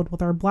of struggled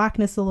with our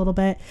blackness a little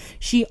bit.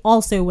 She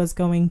also was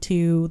going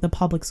to the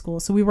public school.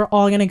 So we were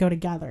all going to go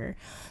together.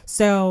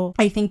 So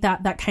I think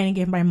that kind of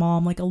gave my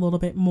mom like a little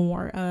bit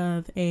more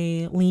of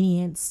a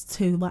lenience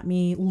to let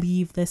me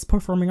leave this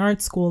performing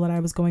arts school that I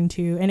was going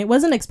to. And it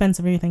wasn't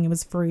expensive or anything. It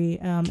was free.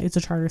 It's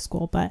a charter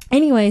school. But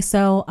anyway,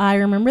 so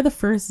I remember the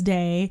first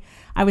day,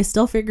 I was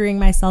still figuring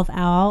myself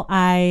out.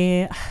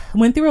 I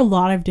went through a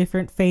lot of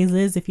different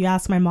phases. If you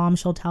ask my mom,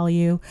 she'll tell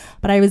you.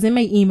 But I was in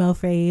my emo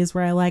phase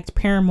where I liked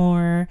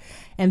Paramore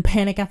and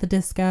Panic at the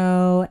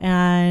Disco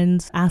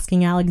and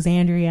Asking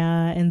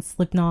Alexandria and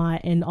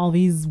Slipknot and all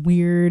these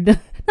weird,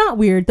 not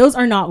weird, those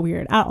are not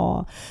weird at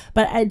all.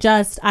 But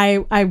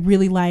I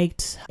really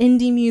liked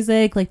indie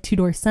music, like Two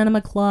Door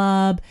Cinema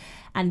Club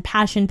and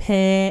Passion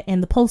Pit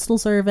and the Postal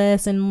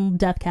Service and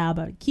Death Cab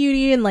a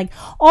Cutie and like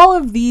all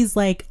of these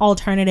like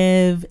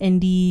alternative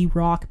indie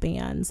rock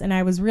bands. And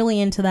I was really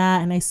into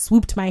that, and I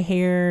swooped my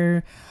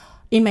hair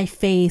in my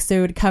face so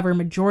it would cover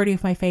majority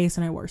of my face,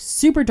 and I wore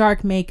super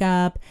dark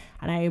makeup,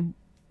 and I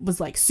was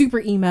like super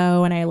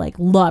emo, and I like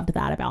loved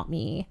that about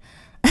me.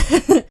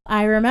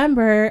 I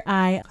remember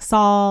I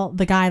saw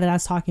the guy that I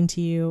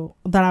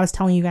was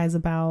telling you guys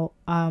about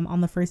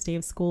on the first day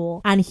of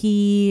school, and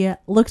he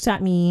looked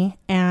at me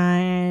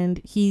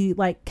and he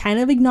like kind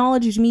of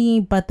acknowledged me,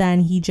 but then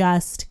he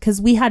just,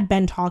 because we had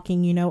been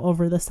talking, you know,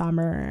 over the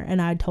summer,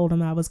 and I told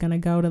him I was gonna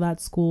go to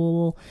that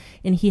school,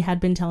 and he had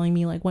been telling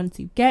me like, once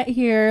you get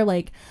here,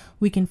 like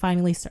we can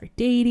finally start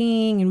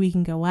dating and we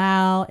can go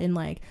out and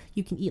like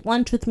you can eat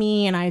lunch with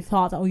me, and I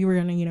thought that we were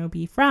gonna, you know,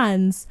 be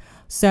friends.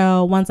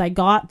 So once I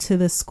got to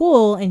the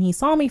school and he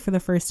saw me for the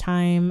first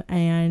time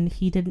and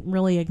he didn't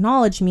really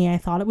acknowledge me, I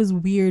thought it was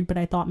weird, but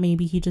I thought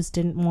maybe he just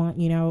didn't want,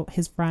 you know,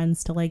 his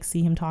friends to like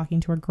see him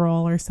talking to a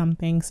girl or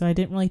something. So I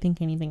didn't really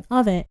think anything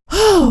of it.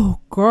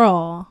 Oh,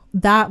 girl.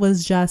 That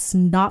was just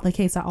not the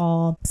case at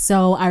all.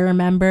 So I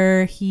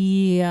remember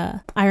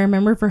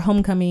for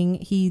homecoming,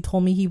 he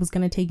told me he was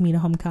going to take me to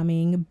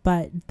homecoming,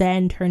 but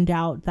then turned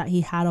out that he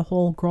had a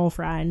whole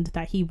girlfriend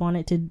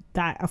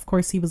that of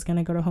course he was going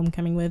to go to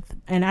homecoming with.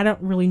 And I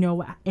don't really know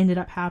what ended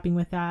up happening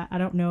with that. I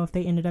don't know if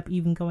they ended up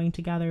even going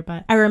together,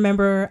 but I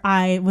remember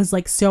I was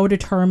like so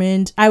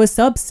determined. I was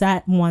so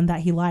upset, one,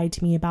 that he lied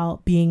to me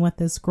about being with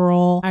this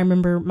girl. I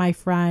remember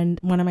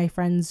one of my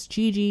friends,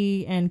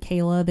 Gigi and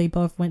Kayla, they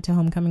both went to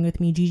homecoming with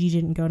me. Gigi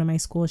didn't go to my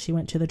school. She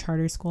went to the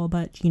charter school,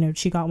 but you know,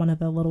 she got one of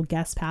the little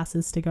guest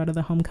passes to go to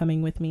the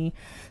homecoming with me.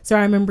 So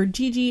I remember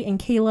Gigi and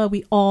Kayla,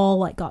 we all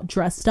like got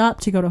dressed up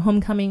to go to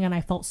homecoming, and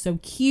I felt so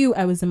cute.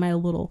 I was in my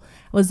little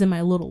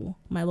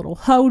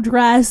hoe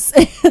dress.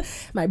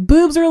 My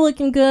boobs were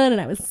looking good,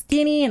 and I was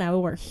skinny, and I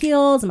wore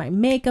heels, and my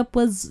makeup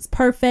was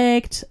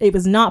perfect. It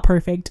was not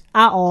perfect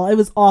at all. It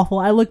was awful.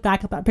 I look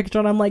back at that picture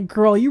and I'm like,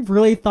 girl, you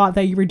really thought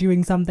that you were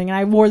doing something. And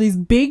I wore these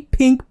big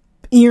pink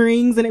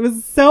earrings and it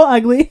was so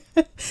ugly.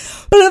 But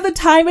at the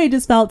time I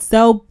just felt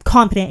so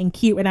confident and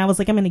cute, and I was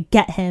like, I'm gonna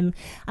get him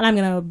and I'm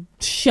gonna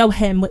show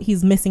him what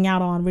he's missing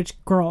out on, which,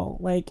 girl,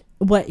 like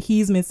what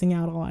he's missing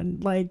out on,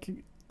 like,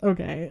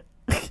 okay.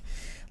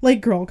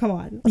 Like, girl, come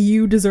on.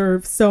 You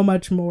deserve so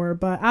much more.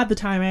 But at the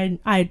time,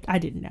 I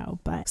didn't know.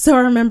 But so I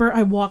remember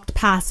I walked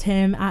past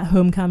him at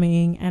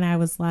homecoming and I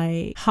was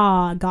like,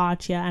 ha,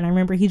 gotcha. And I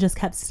remember he just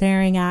kept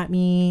staring at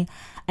me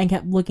and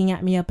kept looking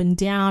at me up and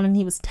down. And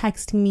he was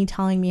texting me,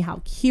 telling me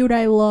how cute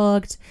I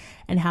looked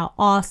and how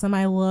awesome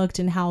I looked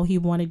and how he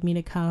wanted me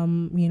to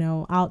come, you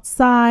know,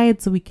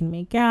 outside so we can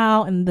make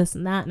out and this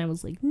and that. And I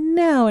was like,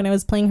 no. And I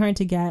was playing hard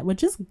to get,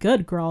 which is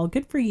good, girl.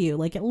 Good for you.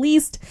 Like, at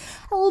least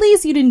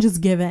you didn't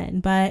just give in.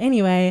 But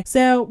anyway,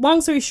 so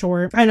long story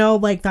short, I know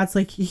like that's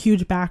like a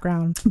huge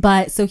background,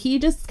 but so he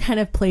just kind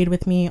of played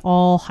with me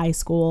all high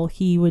school.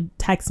 He would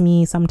text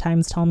me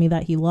sometimes, tell me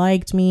that he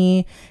liked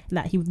me and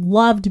that he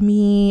loved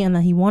me and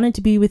that he wanted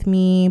to be with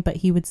me, but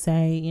he would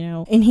say, you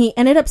know, and he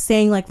ended up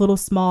saying like little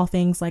small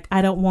things like,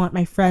 I don't want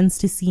my friends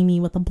to see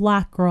me with a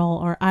black girl,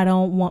 or I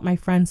don't want my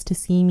friends to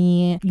see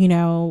me, you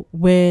know,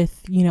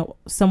 with, you know,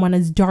 someone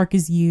as dark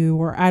as you,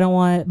 or I don't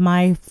want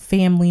my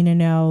family to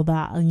know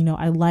that, you know,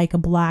 I like a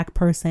black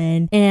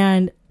person.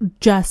 And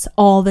just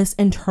all this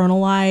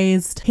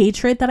internalized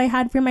hatred that I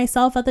had for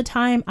myself at the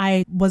time,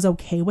 I was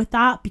okay with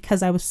that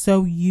because I was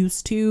so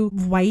used to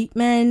white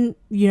men,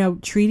 you know,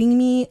 treating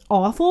me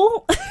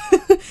awful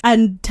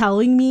and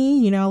telling me,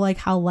 you know, like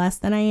how less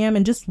than I am,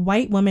 and just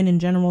white women in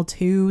general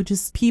too,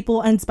 just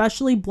people, and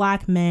especially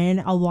black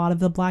men. A lot of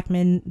the black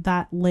men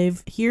that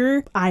live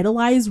here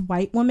idolize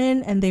white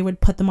women and they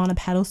would put them on a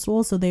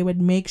pedestal, so they would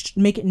make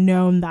it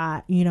known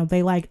that, you know,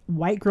 they like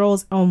white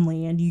girls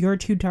only and you're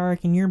too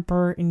dark and you're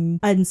burnt,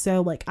 and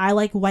so like I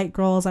like white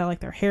girls, I like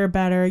their hair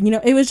better, you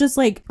know. It was just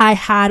like I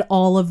had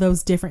all of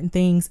those different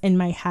things in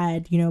my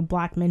head, you know,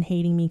 black men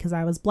hating me because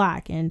I was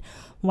black, and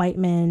white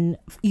men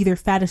either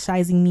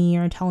fetishizing me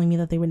or telling me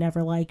that they would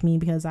never like me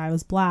because I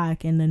was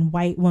black, and then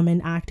white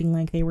women acting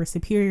like they were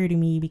superior to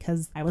me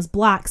because I was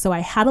black. So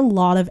I had a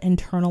lot of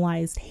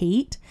internalized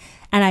hate,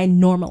 and I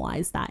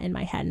normalized that in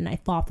my head, and I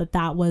thought that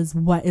that was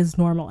what is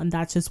normal, and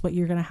that's just what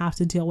you're gonna have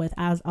to deal with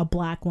as a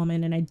black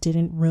woman, and I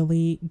didn't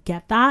really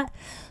get that.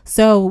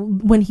 So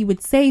when he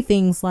would say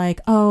things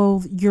like,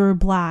 oh, you're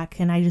black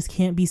and I just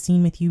can't be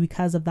seen with you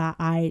because of that,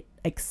 I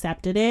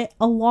accepted it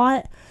a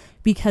lot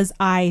because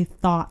I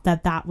thought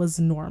that that was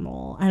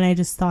normal, and I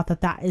just thought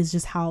that that is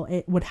just how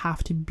it would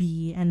have to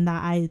be, and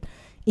that I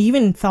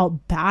even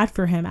felt bad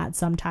for him at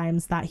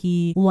sometimes that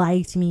he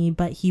liked me,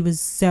 but he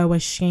was so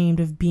ashamed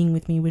of being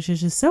with me, which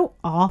is just so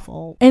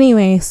awful.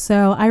 Anyway,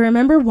 so I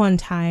remember one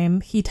time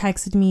he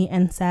texted me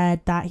and said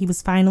that he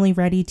was finally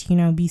ready to, you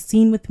know, be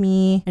seen with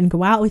me and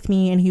go out with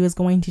me, and he was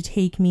going to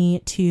take me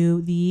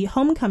to the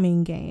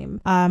homecoming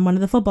game, one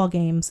of the football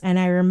games. And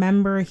I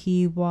remember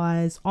he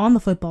was on the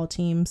football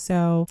team,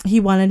 so he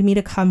wanted me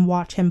to come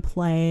watch him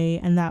play,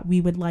 and that we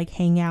would like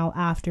hang out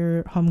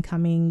after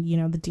homecoming, you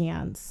know, the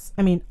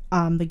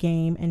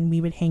game, and we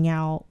would hang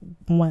out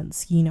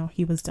once, you know,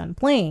 he was done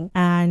playing.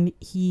 And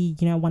he,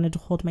 you know, wanted to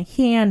hold my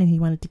hand, and he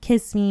wanted to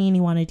kiss me, and he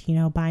wanted to, you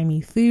know, buy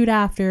me food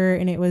after,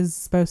 and it was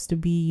supposed to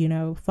be, you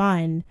know,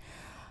 fun.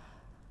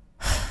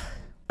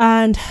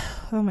 And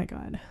oh my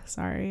god,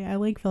 sorry, I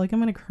like feel like I'm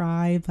gonna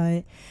cry,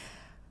 but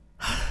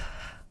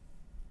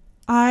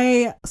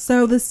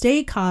So this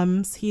day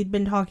comes, he'd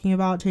been talking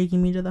about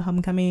taking me to the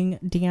homecoming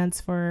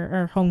dance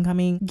or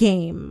homecoming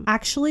game.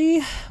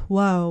 Actually,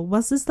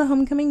 was this the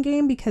homecoming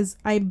game? Because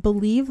I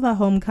believe the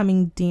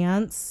homecoming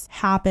dance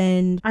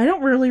happened. I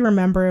don't really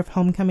remember if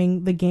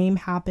the game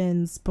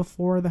happens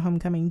before the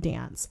homecoming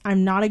dance.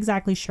 I'm not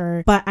exactly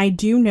sure, but I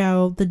do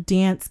know the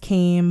dance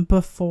came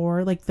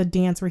before, like the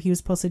dance where he was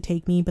supposed to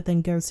take me, but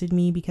then ghosted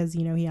me because,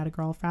 he had a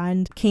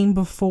girlfriend, came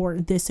before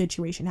this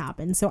situation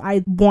happened. So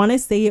I want to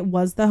say it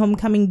was the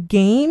homecoming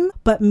game,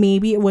 but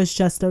maybe it was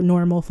just a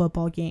normal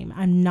football game.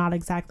 I'm not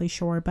exactly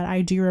sure, but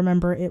I do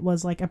remember it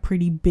was like a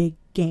pretty big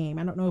game.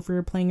 I don't know if we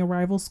were playing a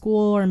rival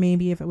school or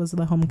maybe if it was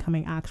the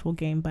homecoming actual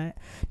game, but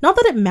not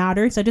that it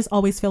matters. I just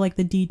always feel like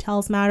the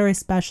details matter,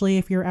 especially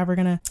if you're ever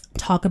gonna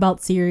talk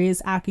about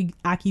serious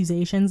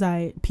accusations.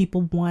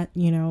 People want,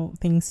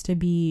 things to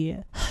be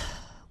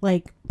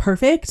like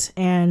perfect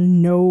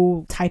and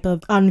no type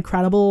of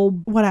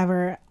uncredible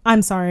whatever.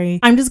 I'm sorry.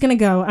 I'm just gonna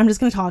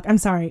talk. I'm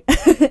sorry.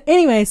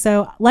 Anyway,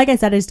 so like I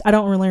said, I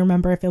don't really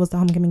remember if it was the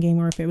homecoming game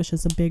or if it was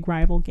just a big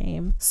rival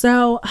game.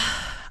 So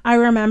I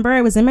remember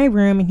I was in my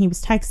room and he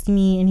was texting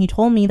me and he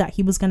told me that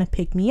he was going to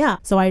pick me up.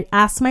 So I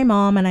asked my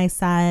mom and I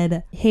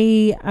said,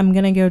 hey, I'm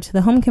going to go to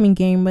the homecoming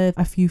game with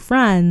a few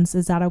friends.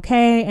 Is that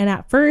okay? And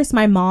at first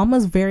my mom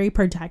was very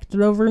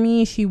protective over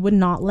me. She would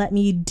not let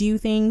me do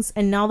things.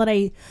 And now that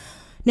I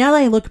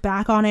look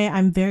back on it,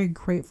 I'm very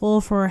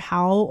grateful for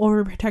how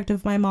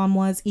overprotective my mom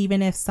was,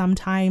 even if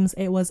sometimes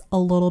it was a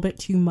little bit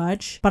too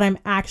much. But I'm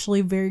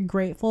actually very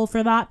grateful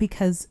for that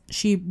because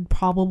she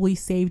probably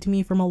saved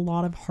me from a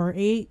lot of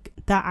heartache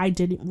that I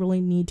didn't really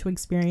need to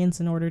experience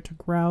in order to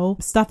grow.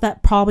 Stuff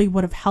that probably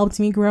would have helped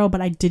me grow, but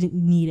I didn't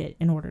need it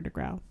in order to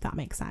grow, if that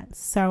makes sense.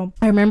 So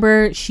I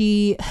remember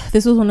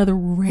this was one of the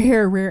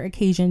rare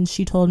occasions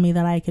she told me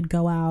that I could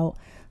go out.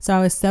 So I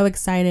was so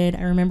excited.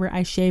 I remember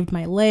I shaved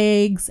my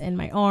legs and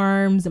my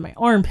arms and my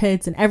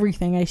armpits and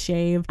everything I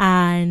shaved.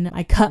 And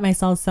I cut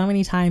myself so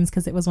many times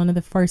because it was one of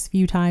the first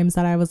few times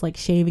that I was like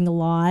shaving a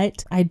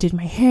lot. I did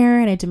my hair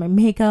and I did my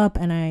makeup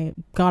and I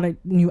got a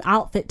new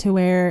outfit to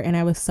wear. And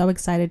I was so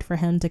excited for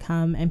him to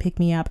come and pick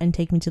me up and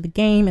take me to the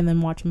game and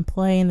then watch him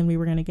play. And then we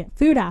were going to get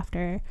food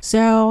after.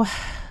 So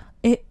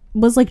it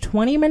was like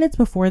 20 minutes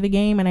before the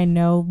game. And I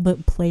know the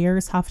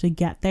players have to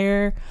get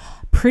there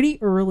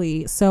pretty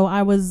early. So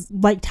I was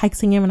like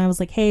texting him and I was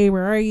like, hey,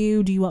 where are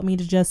you? Do you want me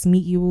to just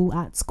meet you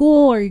at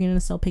school or are you going to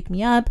still pick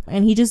me up?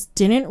 And he just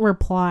didn't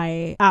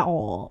reply at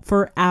all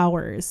for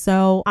hours.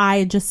 So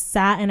I just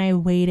sat and I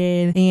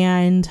waited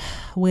and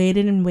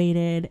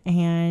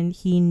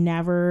he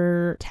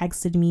never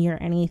texted me or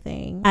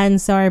anything. And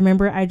so I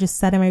remember I just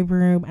sat in my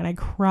room and I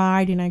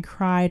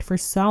cried for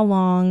so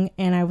long.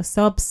 And I was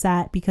so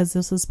upset because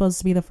this was supposed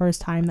to be the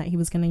first time that he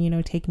was going to,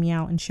 take me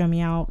out and show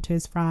me out to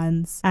his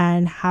friends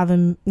and have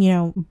him,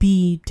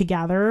 be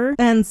together.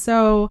 And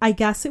so I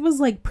guess it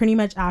was like pretty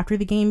much after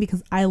the game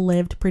because I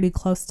lived pretty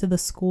close to the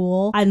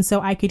school. And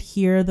so I could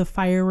hear the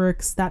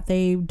fireworks that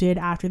they did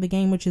after the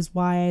game, which is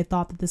why I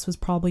thought that this was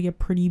probably a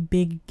pretty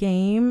big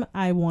game.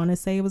 I want to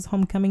say it was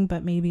homecoming,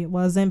 but maybe it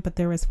wasn't, but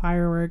there was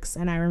fireworks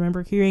and I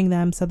remember hearing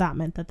them. So that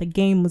meant that the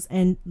game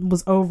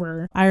was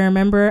over. I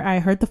remember I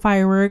heard the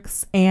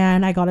fireworks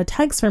and I got a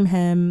text from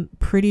him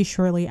pretty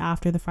shortly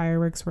after the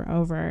fireworks were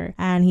over.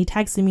 And he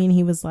texted me and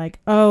he was like,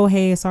 oh,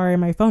 hey, sorry,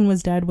 my phone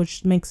was dead,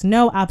 which makes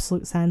no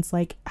absolute sense.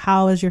 Like,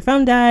 how is your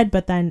phone dead?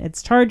 But then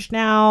it's charged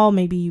now.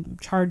 Maybe you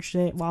charged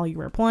it while you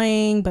were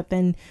playing, but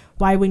then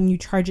why wouldn't you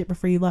charge it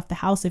before you left the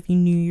house if you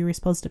knew you were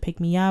supposed to pick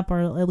me up, or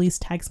at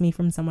least text me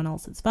from someone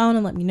else's phone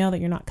and let me know that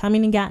you're not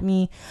coming to get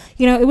me?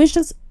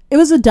 It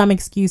was a dumb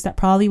excuse that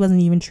probably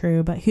wasn't even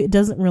true, but it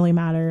doesn't really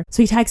matter.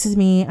 So he texts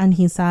me and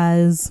he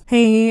says,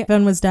 hey,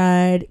 phone was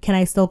dead. Can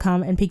I still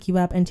come and pick you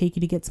up and take you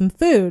to get some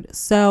food?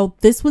 So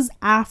this was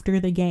after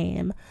the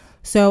game.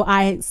 So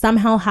I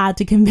somehow had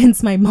to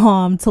convince my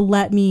mom to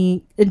let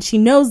me, and she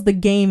knows the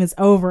game is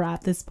over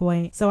at this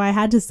point. So I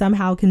had to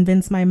somehow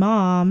convince my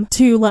mom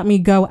to let me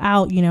go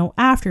out,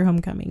 after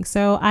homecoming.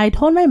 So I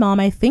told my mom,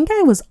 I think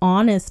I was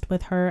honest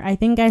with her. I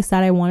think I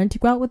said I wanted to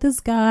go out with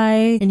this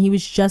guy and he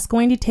was just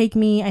going to take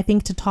me, I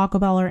think, to Taco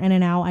Bell or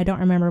In-N-Out. I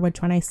don't remember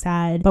which one I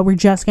said, but we're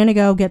just going to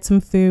go get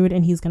some food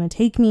and he's going to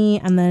take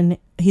me and then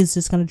he's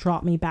just going to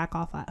drop me back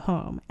off at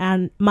home.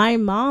 And my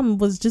mom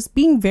was just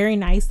being very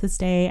nice this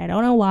day. I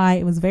don't know why.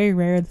 It was very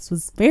rare. This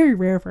was very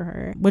rare for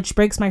her, which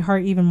breaks my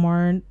heart even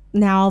more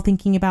now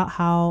thinking about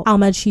how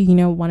much she,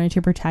 wanted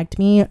to protect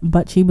me,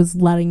 but she was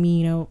letting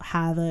me,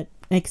 have an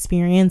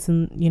experience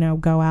and,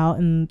 go out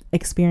and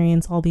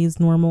experience all these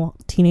normal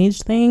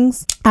teenage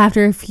things.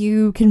 After a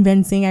few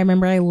convincing, I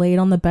remember I laid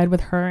on the bed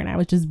with her and I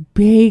was just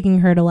begging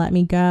her to let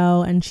me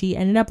go, and she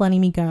ended up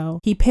letting me go.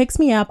 He picks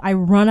me up. I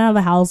run out of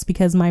the house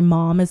because my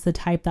mom is the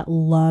type that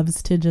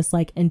loves to just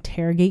like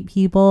interrogate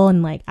people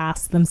and like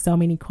ask them so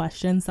many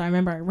questions. So I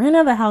remember I ran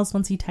out of the house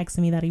once he texted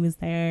me that he was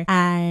there,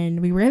 and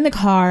we were in the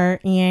car,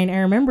 and I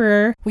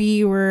remember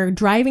we were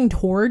driving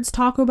towards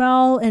Taco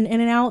Bell and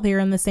In-N-Out. They were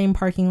in the same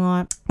parking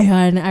lot.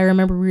 And I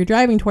remember we were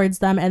driving towards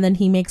them, and then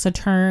he makes a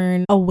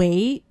turn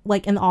away,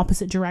 like in the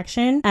opposite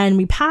direction, and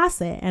we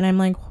pass it, and I'm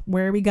like,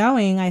 where are we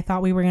going? I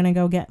thought we were gonna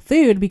go get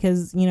food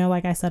because, you know,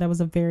 like I said, I was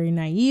a very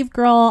naive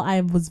girl.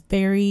 I was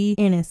very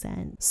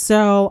innocent.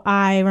 So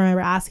I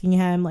remember asking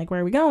him, like,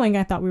 where are we going?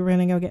 I thought we were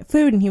gonna go get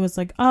food. And he was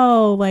like,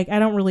 oh, like, I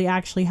don't really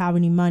actually have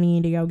any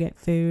money to go get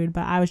food,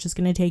 but I was just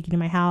gonna take you to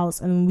my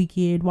house and we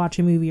could watch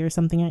a movie or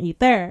something and eat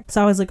there.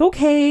 So I was like,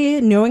 okay,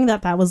 knowing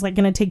that that was like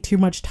gonna take too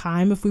much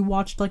time if we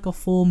watched like a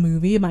full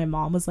movie. My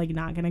mom was like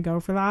not gonna go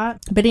for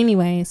that. But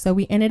anyway, so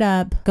we ended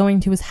up going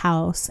to his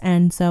house.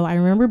 And so I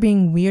remember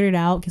being weirded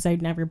out because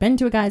I'd never been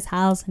to a guy's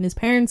house and his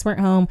parents weren't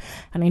home,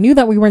 and I knew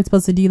that we weren't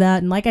supposed to do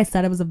that. And like I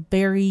said, I was a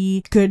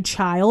very good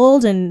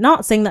child, and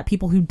not saying that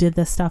people who did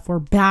this stuff were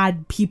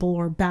bad people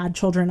or bad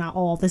children at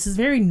all. This is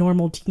very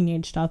normal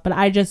teenage stuff, but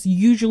I just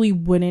usually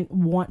wouldn't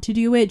want to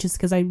do it just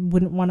because I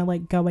wouldn't want to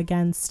like go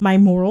against my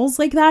morals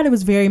like that. It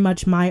was very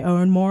much my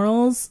own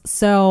morals.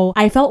 So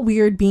I felt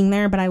weird being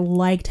there, but I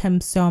liked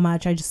him so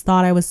much. I just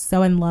thought I was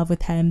so in love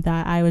with him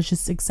that I was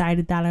just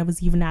excited that I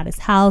was even at his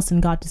house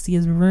and got to see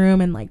his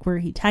room and like where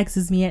he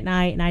texts me at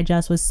night. And I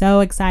just was so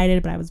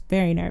excited, but I was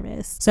very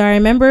nervous. So I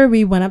remember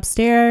we went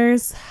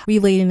upstairs, we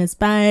laid in his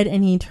bed,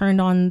 and he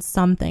turned on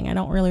something. I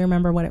don't really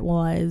remember what it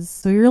was.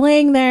 So we were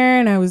laying there,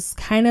 and I was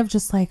kind of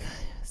just like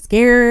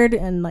scared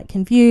and like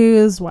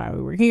confused why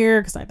we were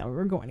here because I thought we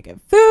were going to get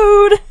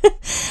food.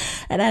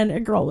 And then a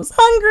girl was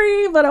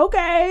hungry, but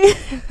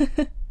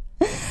okay.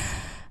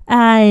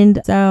 And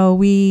so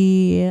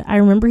I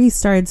remember he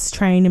starts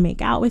trying to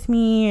make out with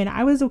me, and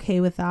I was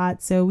okay with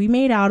that. So we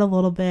made out a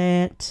little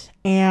bit,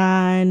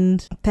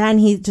 and then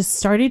he just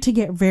started to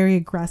get very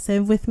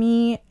aggressive with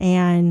me,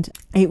 and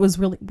it was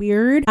really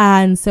weird.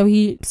 And so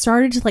he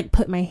started to like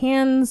put my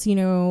hands, you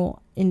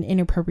know, in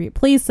inappropriate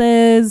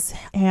places,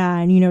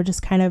 and, you know,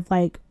 just kind of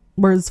like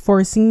was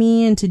forcing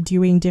me into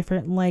doing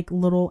different like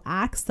little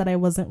acts that I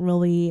wasn't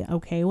really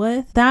okay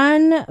with.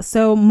 Then,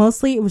 so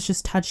mostly it was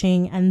just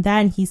touching. And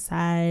then he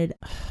said,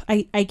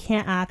 I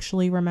can't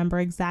actually remember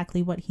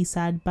exactly what he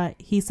said, but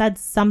he said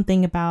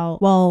something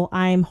about, well,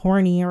 I'm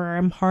horny or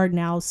I'm hard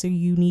now, so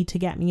you need to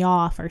get me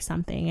off or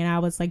something. And I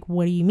was like,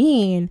 what do you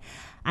mean?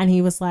 And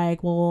he was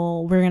like,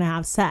 well, we're going to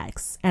have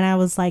sex. And I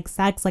was like,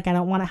 sex? Like, I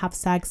don't want to have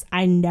sex.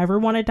 I never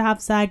wanted to have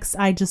sex.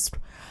 I just,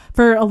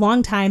 for a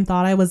long time,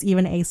 thought I was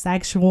even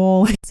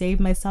asexual.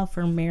 Saved myself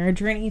for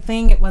marriage or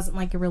anything. It wasn't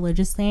like a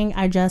religious thing.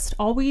 I just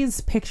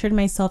always pictured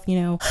myself, you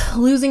know,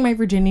 losing my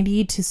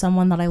virginity to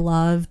someone that I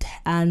loved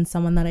and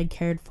someone that I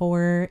cared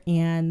for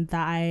and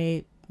that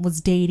I was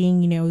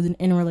dating, you know,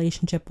 in a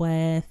relationship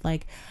with.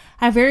 Like,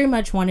 I very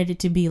much wanted it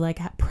to be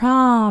like at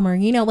prom or,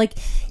 like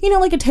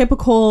a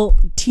typical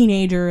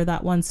teenager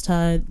that wants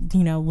to,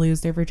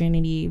 lose their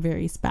virginity,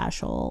 very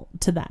special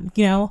to them,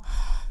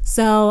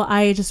 So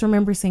I just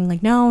remember saying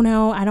like,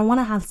 no, I don't want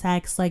to have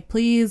sex. Like,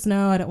 please,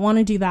 no, I don't want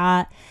to do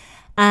that.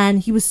 And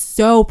he was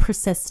so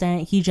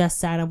persistent. He just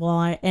said,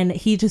 and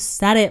he just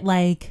said it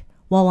like,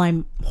 well,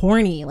 I'm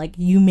horny. Like,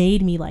 you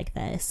made me like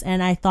this.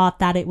 And I thought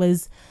that it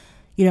was,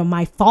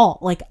 my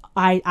fault. Like,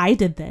 I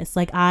did this.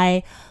 Like,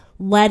 I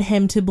led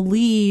him to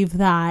believe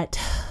that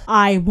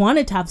I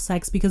wanted to have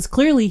sex because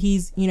clearly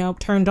he's,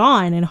 turned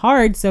on and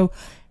hard. So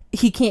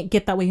he can't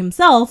get that way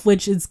himself,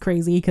 which is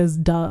crazy because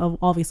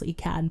obviously he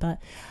can. But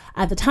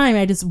at the time,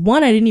 I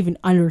didn't even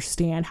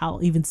understand how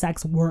even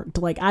sex worked.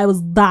 Like, I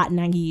was that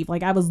naive.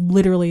 Like, I was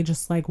literally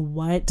just like,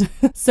 what?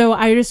 So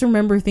I just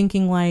remember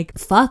thinking like,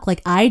 fuck,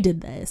 like I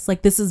did this.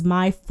 Like, this is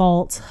my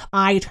fault.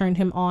 I turned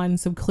him on.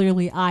 So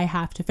clearly I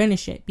have to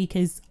finish it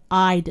because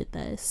I did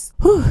this.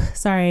 Whew,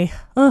 sorry.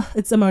 Ugh,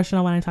 it's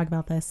emotional when I talk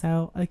about this,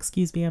 so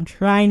excuse me. I'm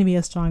trying to be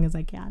as strong as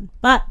I can,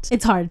 but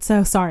it's hard,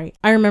 so sorry.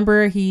 I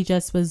remember he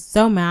just was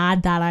so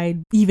mad that I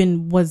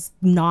even was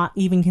not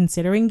even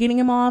considering getting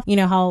him off. You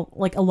know how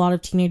like a lot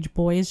of teenage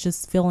boys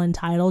just feel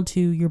entitled to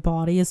your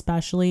body,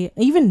 especially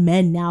even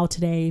men now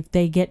today. If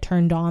they get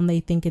turned on,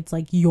 they think it's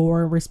like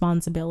your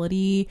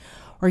responsibility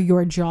or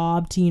your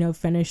job to,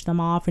 finish them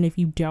off. And if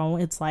you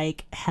don't, it's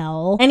like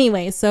hell.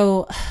 Anyway,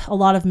 so a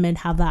lot of men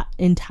have that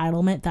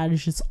entitlement that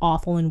is just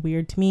awful and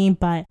weird to me.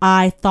 But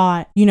I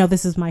thought,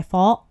 this is my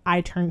fault. I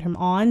turned him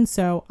on,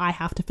 so I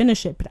have to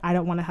finish it, but I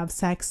don't want to have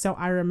sex. So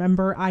I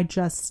remember I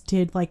just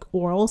did like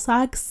oral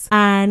sex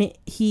and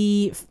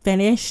he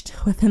finished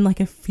within like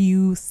a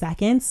few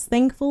seconds,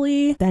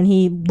 thankfully. Then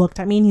he looked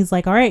at me and he's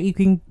like, all right,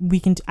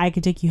 I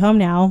could take you home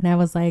now. And I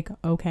was like,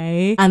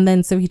 okay. And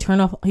then so he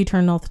turned off the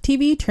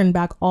TV, turned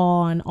back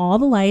on all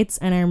the lights,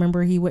 and I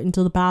remember he went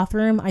into the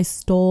bathroom. I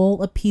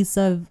stole a piece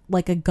of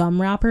like a gum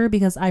wrapper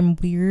because I'm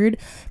weird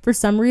for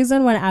some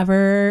reason.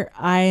 Whenever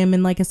I am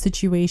in like a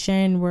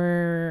situation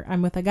where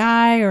I'm with a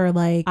guy or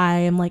like I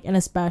am like in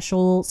a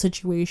special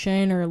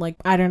situation or like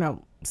I don't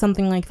know,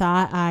 something like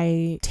that,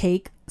 I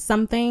take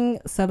something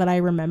so that I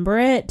remember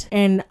it.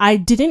 And I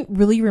didn't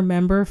really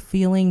remember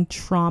feeling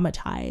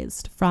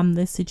traumatized from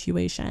this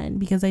situation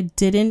because I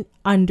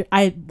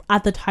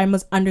at the time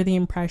was under the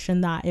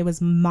impression that it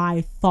was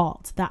my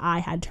fault that I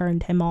had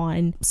turned him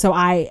on. So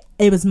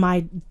it was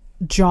my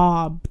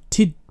job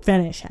to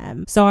finish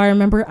him. So I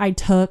remember I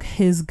took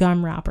his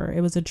gum wrapper.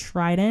 It was a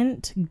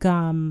Trident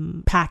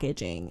gum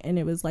packaging, and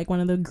it was like one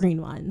of the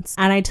green ones.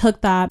 And I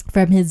took that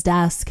from his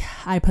desk.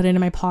 I put it in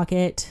my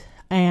pocket,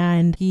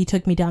 and he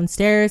took me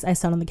downstairs. I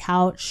sat on the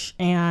couch,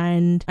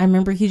 and I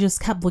remember he just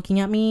kept looking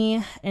at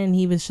me, and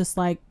he was just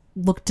like,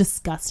 looked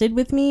disgusted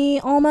with me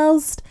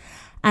almost,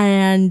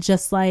 and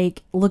just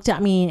like looked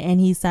at me,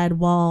 and he said,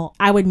 well,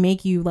 I would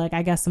make you like,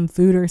 I guess, some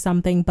food or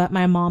something, but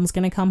my mom's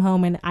gonna come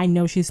home and I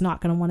know she's not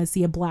gonna want to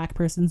see a black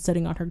person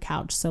sitting on her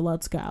couch, so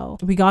let's go.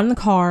 We got in the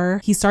car.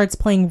 He starts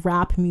playing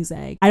rap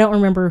music. I don't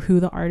remember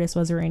who the artist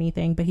was or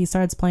anything, but he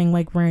starts playing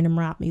like random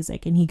rap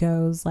music, and he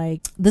goes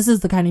like, this is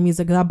the kind of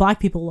music that black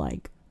people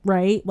like,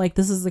 right? Like,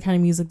 this is the kind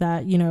of music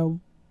that, you know,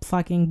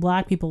 fucking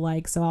black people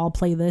like, so I'll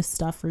play this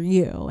stuff for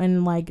you.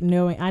 And like,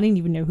 knowing, I didn't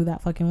even know who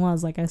that fucking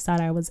was. Like I said,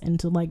 I was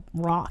into like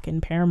rock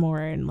and Paramore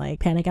and like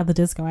Panic at the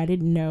Disco. I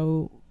didn't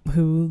know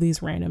who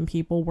these random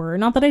people were.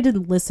 Not that I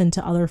didn't listen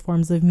to other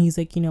forms of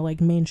music, you know,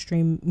 like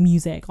mainstream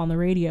music on the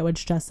radio.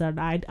 It's just that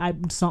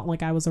it's not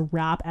like I was a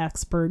rap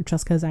expert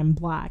just because I'm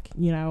black,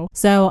 you know.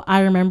 So I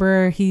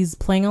remember he's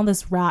playing all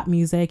this rap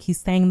music. He's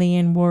saying the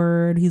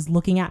N-word. He's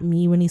looking at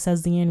me when he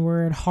says the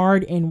N-word,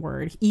 hard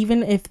N-word.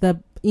 Even if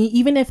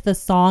the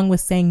song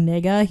was saying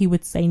nigga, he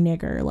would say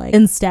nigger, like,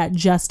 instead,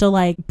 just to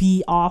like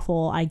be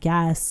awful, I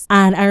guess.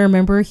 And I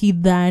remember he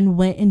then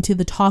went into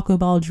the Taco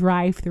Bell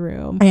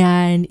drive-thru,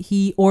 and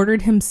he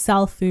ordered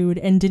himself food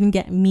and didn't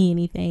get me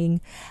anything,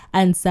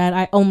 and said,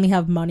 I only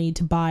have money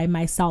to buy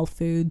myself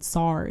food,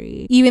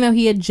 sorry. Even though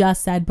he had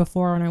just said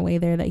before on our way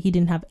there that he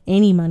didn't have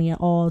any money at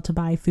all to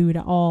buy food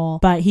at all,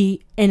 but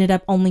he ended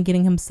up only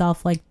getting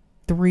himself like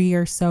 3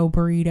 or so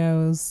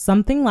burritos,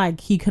 something like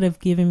he could have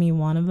given me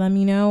one of them,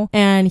 you know.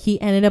 And he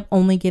ended up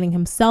only getting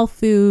himself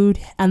food,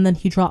 and then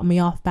he dropped me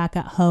off back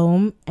at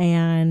home,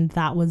 and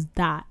that was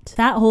that.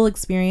 That whole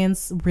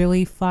experience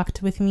really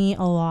fucked with me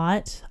a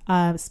lot,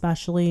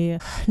 especially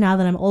now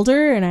that I'm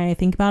older and I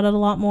think about it a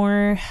lot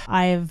more.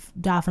 I've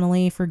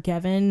definitely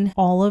forgiven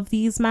all of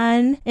these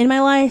men in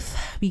my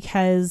life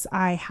because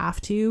I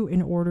have to,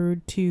 in order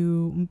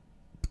to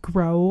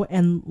grow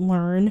and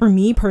learn. For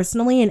me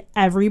personally, and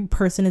every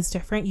person is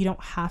different, you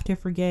don't have to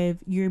forgive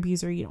your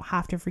abuser, you don't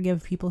have to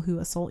forgive people who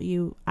assault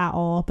you at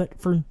all, but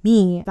for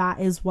me, that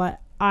is what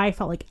I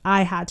felt like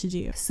I had to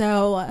do.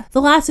 So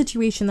the last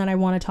situation that I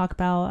want to talk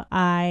about,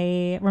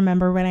 I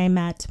remember when I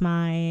met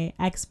my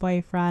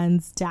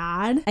ex-boyfriend's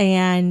dad,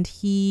 and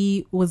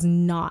he was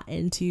not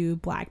into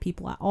black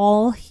people at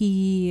all.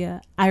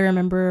 I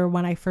remember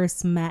when I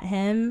first met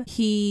him,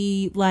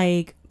 he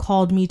like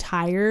called me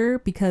Tyre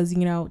because,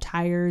 you know,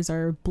 Tyres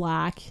are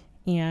black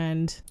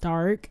and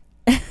dark.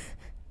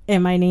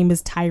 And my name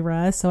is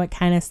Tyra, so it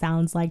kind of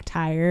sounds like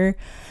Tyre.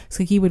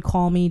 So he would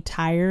call me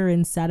Tyre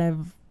instead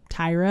of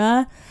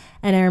Tyra.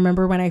 And I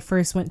remember when I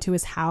first went to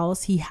his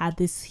house, he had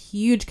this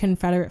huge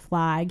Confederate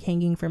flag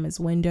hanging from his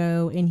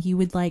window, and he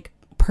would like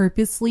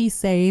purposely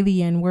say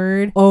the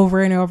N-word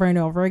over and over and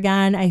over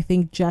again, I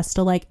think just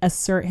to like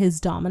assert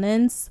his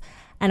dominance.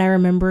 And I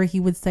remember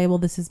he would say, well,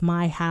 this is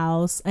my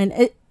house. And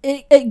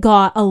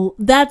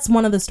that's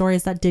one of the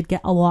stories that did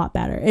get a lot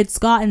better. It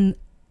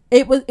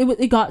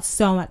got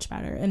so much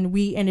better, and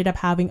we ended up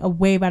having a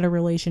way better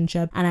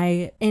relationship, and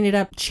I ended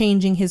up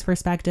changing his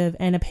perspective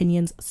and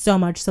opinions so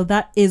much. So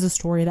that is a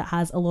story that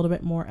has a little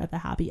bit more of a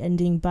happy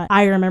ending. But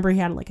I remember he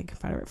had like a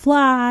Confederate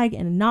flag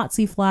and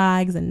Nazi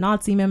flags and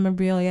Nazi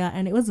memorabilia,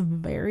 and it was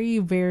very,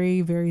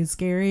 very, very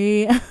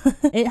scary.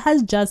 It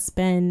has just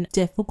been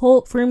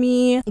difficult for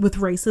me with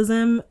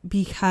racism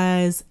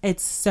because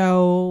it's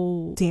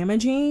so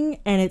damaging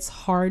and it's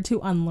hard to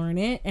unlearn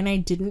it, and I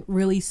didn't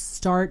really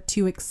start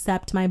to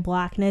accept my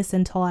blackness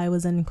until I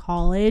was in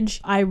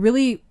college. I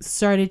really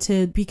started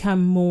to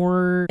become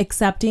more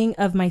accepting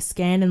of my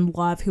skin and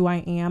love who I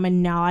am,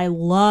 and now I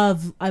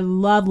love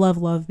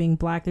being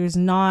black. There's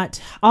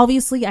not,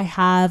 obviously I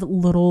have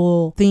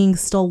little things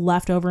still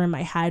left over in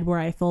my head where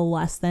I feel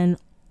less than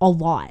a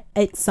lot.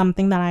 It's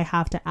something that I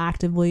have to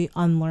actively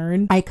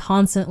unlearn. I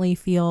constantly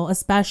feel,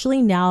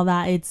 especially now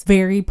that it's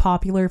very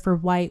popular for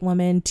white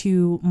women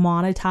to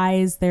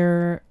monetize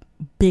their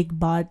big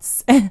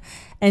butts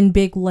and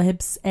big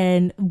lips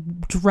and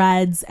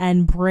dreads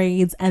and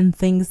braids and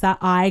things that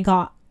I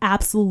got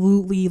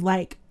absolutely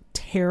like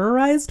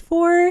terrorized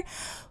for.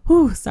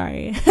 Ooh,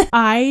 sorry.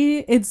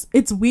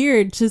 It's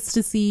weird just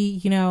to see,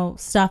 you know,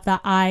 stuff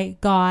that I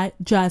got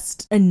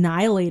just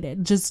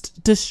annihilated,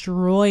 just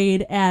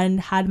destroyed,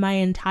 and had my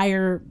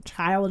entire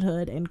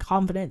childhood and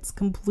confidence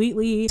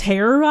completely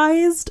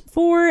terrorized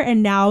for.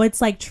 And now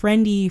it's like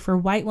trendy for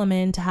white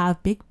women to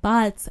have big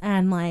butts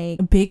and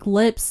like big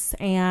lips,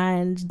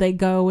 and they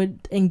go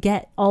and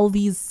get all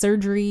these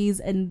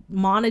surgeries and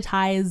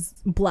monetize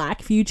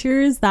black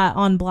futures that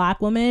on black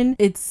women,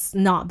 it's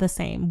not the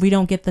same. We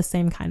don't get the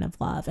same kind of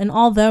love. And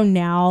although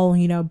now,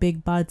 you know,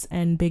 big butts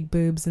and big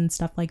boobs and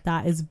stuff like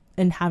that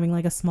and having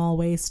like a small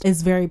waist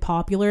is very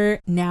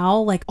popular now,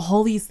 like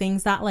all these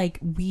things that like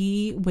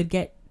we would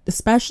get,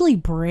 especially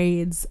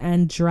braids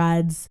and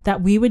dreads,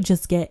 that we would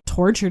just get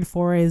tortured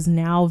for, is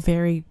now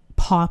very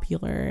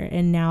popular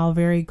and now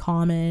very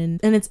common.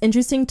 And it's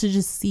interesting to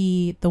just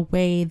see the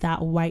way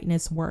that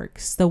whiteness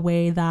works, the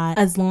way that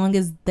as long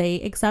as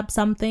they accept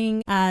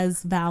something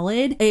as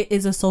valid, it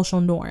is a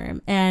social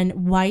norm.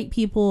 And white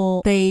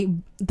people,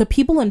 the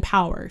people in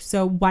power,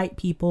 so white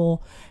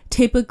people,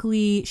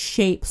 typically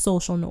shape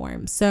social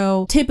norms.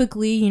 So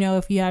typically, you know,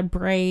 if you had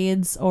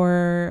braids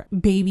or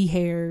baby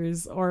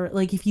hairs, or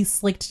like if you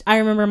slicked, I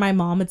remember my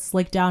mom would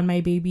slick down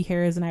my baby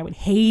hairs and I would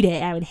hate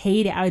it. I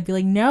would be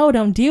like, no,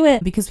 don't do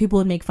it, because people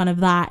would make fun of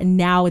that. And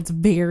now it's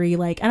very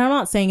like, and I'm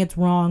not saying it's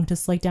wrong to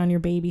slick down your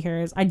baby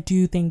hairs. I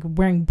do think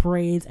wearing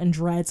braids and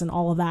dreads and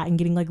all of that and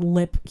getting like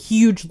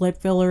huge lip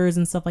fillers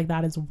and stuff like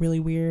that is really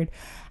weird.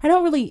 I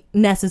don't really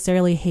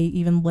necessarily hate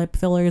even lip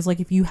fillers. Like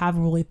if you have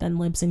really thin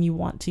lips and you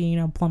want to, you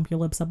know, plump your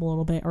lips up a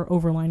little bit or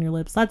overline your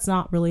lips, that's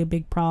not really a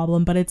big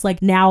problem. But it's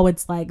like now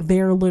it's like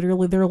their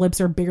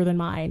lips are bigger than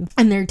mine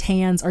and their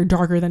tans are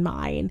darker than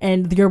mine,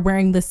 and you're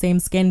wearing the same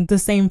skin, the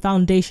same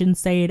foundation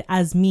shade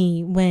as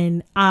me,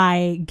 when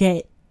I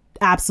get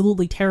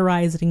absolutely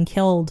terrorized and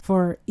killed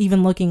for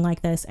even looking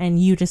like this,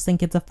 and you just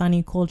think it's a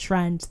funny, cool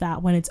trend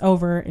that when it's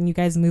over and you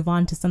guys move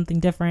on to something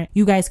different,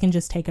 you guys can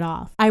just take it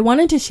off. I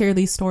wanted to share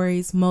these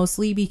stories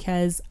mostly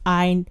because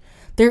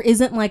there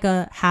isn't like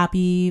a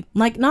happy,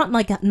 there's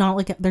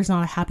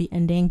not a happy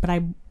ending,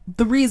 but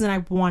the reason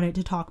I wanted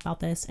to talk about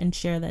this and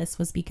share this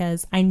was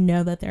because I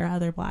know that there are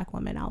other Black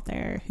women out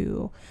there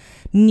who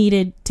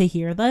needed to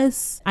hear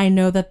this. I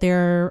know that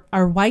there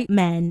are white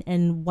men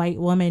and white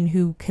women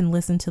who can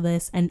listen to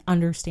this and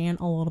understand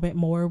a little bit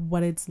more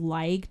what it's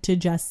like to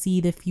just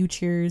see the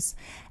futures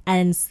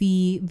and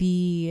see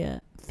the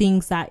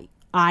things that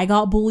I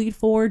got bullied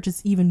for,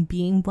 just even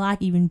being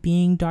Black, even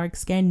being dark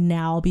skinned,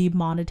 now be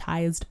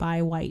monetized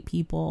by white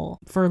people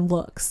for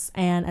looks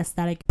and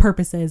aesthetic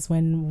purposes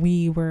when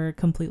we were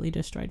completely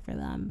destroyed for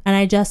them. And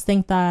I just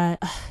think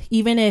that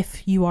even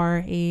if you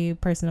are a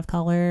person of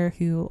color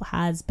who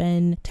has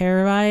been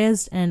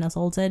terrorized and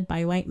assaulted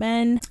by white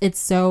men, it's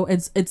so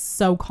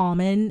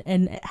common,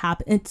 and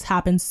it's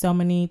happened so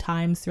many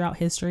times throughout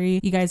history.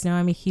 You guys know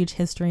I'm a huge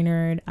history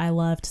nerd. I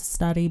love to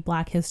study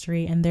Black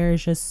history, and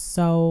there's just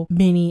so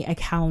many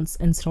accounts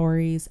and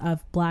stories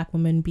of Black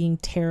women being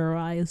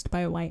terrorized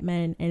by white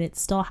men, and it's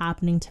still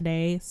happening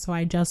today. So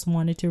I just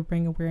wanted to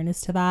bring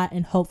awareness to that,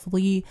 and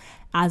hopefully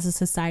as a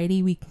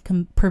society we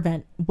can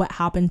prevent what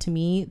happened to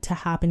me to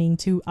happening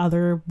to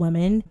other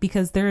women,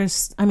 because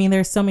there's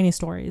so many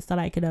stories that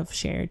I could have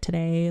shared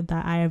today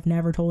that I have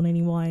never told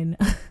anyone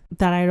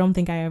that I don't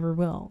think I ever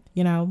will,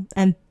 you know.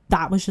 And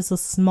that was just a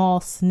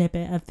small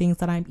snippet of things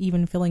that I'm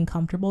even feeling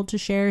comfortable to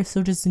share.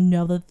 So just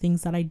know the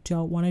things that I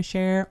don't want to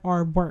share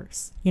are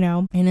worse, you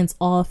know? And it's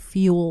all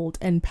fueled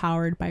and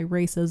powered by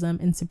racism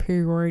and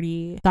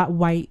superiority that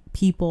white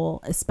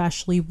people,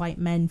 especially white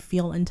men,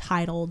 feel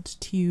entitled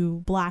to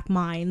Black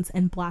minds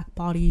and Black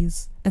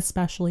bodies,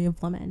 especially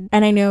of women.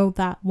 And I know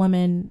that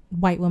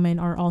white women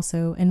are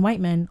also, and white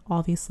men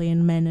obviously,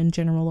 and men in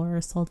general are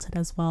assaulted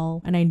as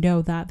well. And I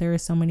know that there are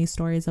so many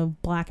stories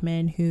of Black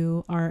men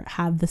who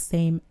have the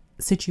same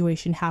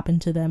situation happen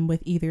to them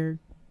with either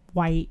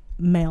white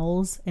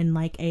males in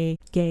like a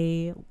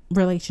gay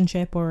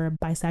relationship or a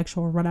bisexual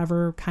or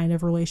whatever kind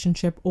of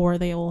relationship, or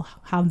they will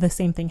have the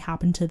same thing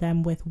happen to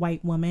them with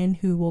white women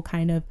who will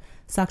kind of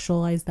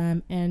sexualize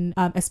them. And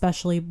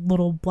especially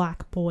little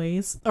Black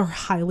boys are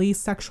highly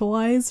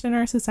sexualized in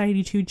our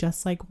society too,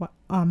 just like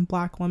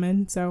Black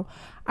women. So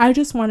I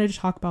just wanted to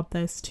talk about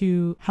this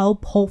to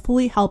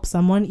hopefully help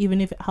someone, even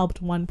if it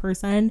helped one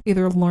person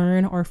either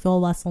learn or feel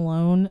less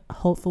alone.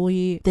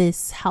 Hopefully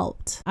this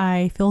helped.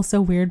 I feel so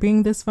weird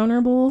being this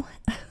vulnerable.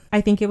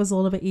 I think it was a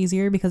little bit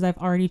easier because I've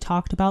already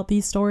talked about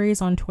these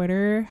stories on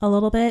Twitter a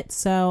little bit.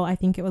 So I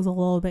think it was a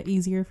little bit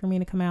easier for me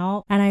to come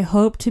out. And I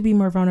hope to be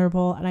more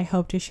vulnerable, and I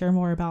hope to share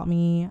more about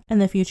me in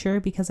the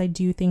future, because I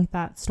do think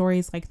that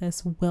stories like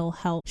this will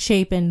help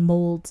shape and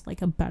mold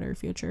like a better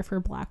future for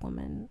Black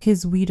women,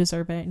 because we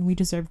deserve it and we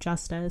deserve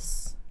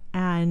justice.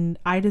 And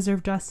I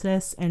deserve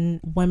justice, and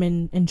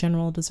women in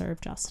general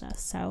deserve justice.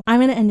 So I'm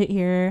going to end it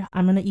here.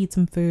 I'm going to eat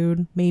some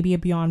food, maybe a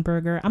Beyond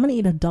Burger. I'm going to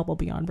eat a double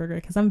Beyond Burger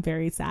because I'm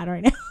very sad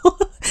right now.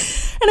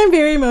 And I'm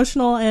very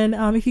emotional. And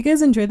if you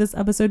guys enjoyed this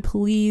episode,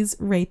 please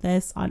rate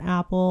this on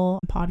Apple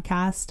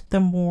Podcast.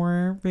 The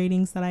more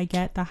ratings that I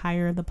get, the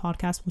higher the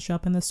podcast will show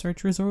up in the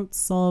search results.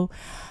 So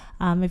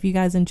if you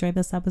guys enjoyed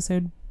this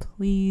episode,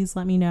 please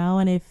let me know.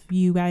 And if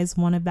you guys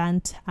want to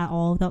vent at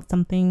all about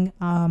something,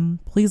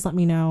 please let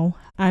me know.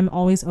 I'm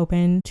always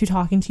open to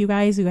talking to you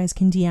guys. You guys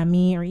can DM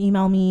me or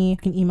email me. You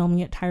can email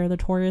me at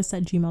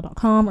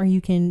tyrathetaurus@gmail.com, or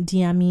you can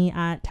DM me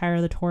at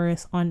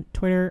tyrathetaurus on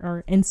Twitter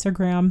or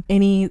Instagram,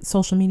 any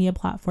social media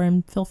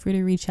platform. Feel free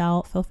to reach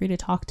out. Feel free to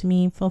talk to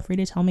me. Feel free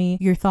to tell me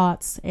your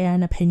thoughts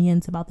and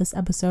opinions about this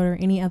episode or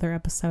any other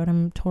episode.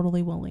 I'm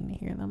totally willing to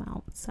hear them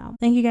out. So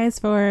thank you guys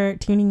for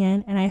tuning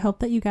in, and I hope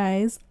that you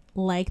guys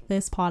like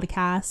this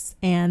podcast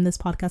and this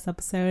podcast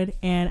episode,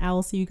 and I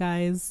will see you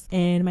guys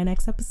in my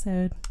next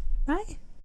episode. Bye.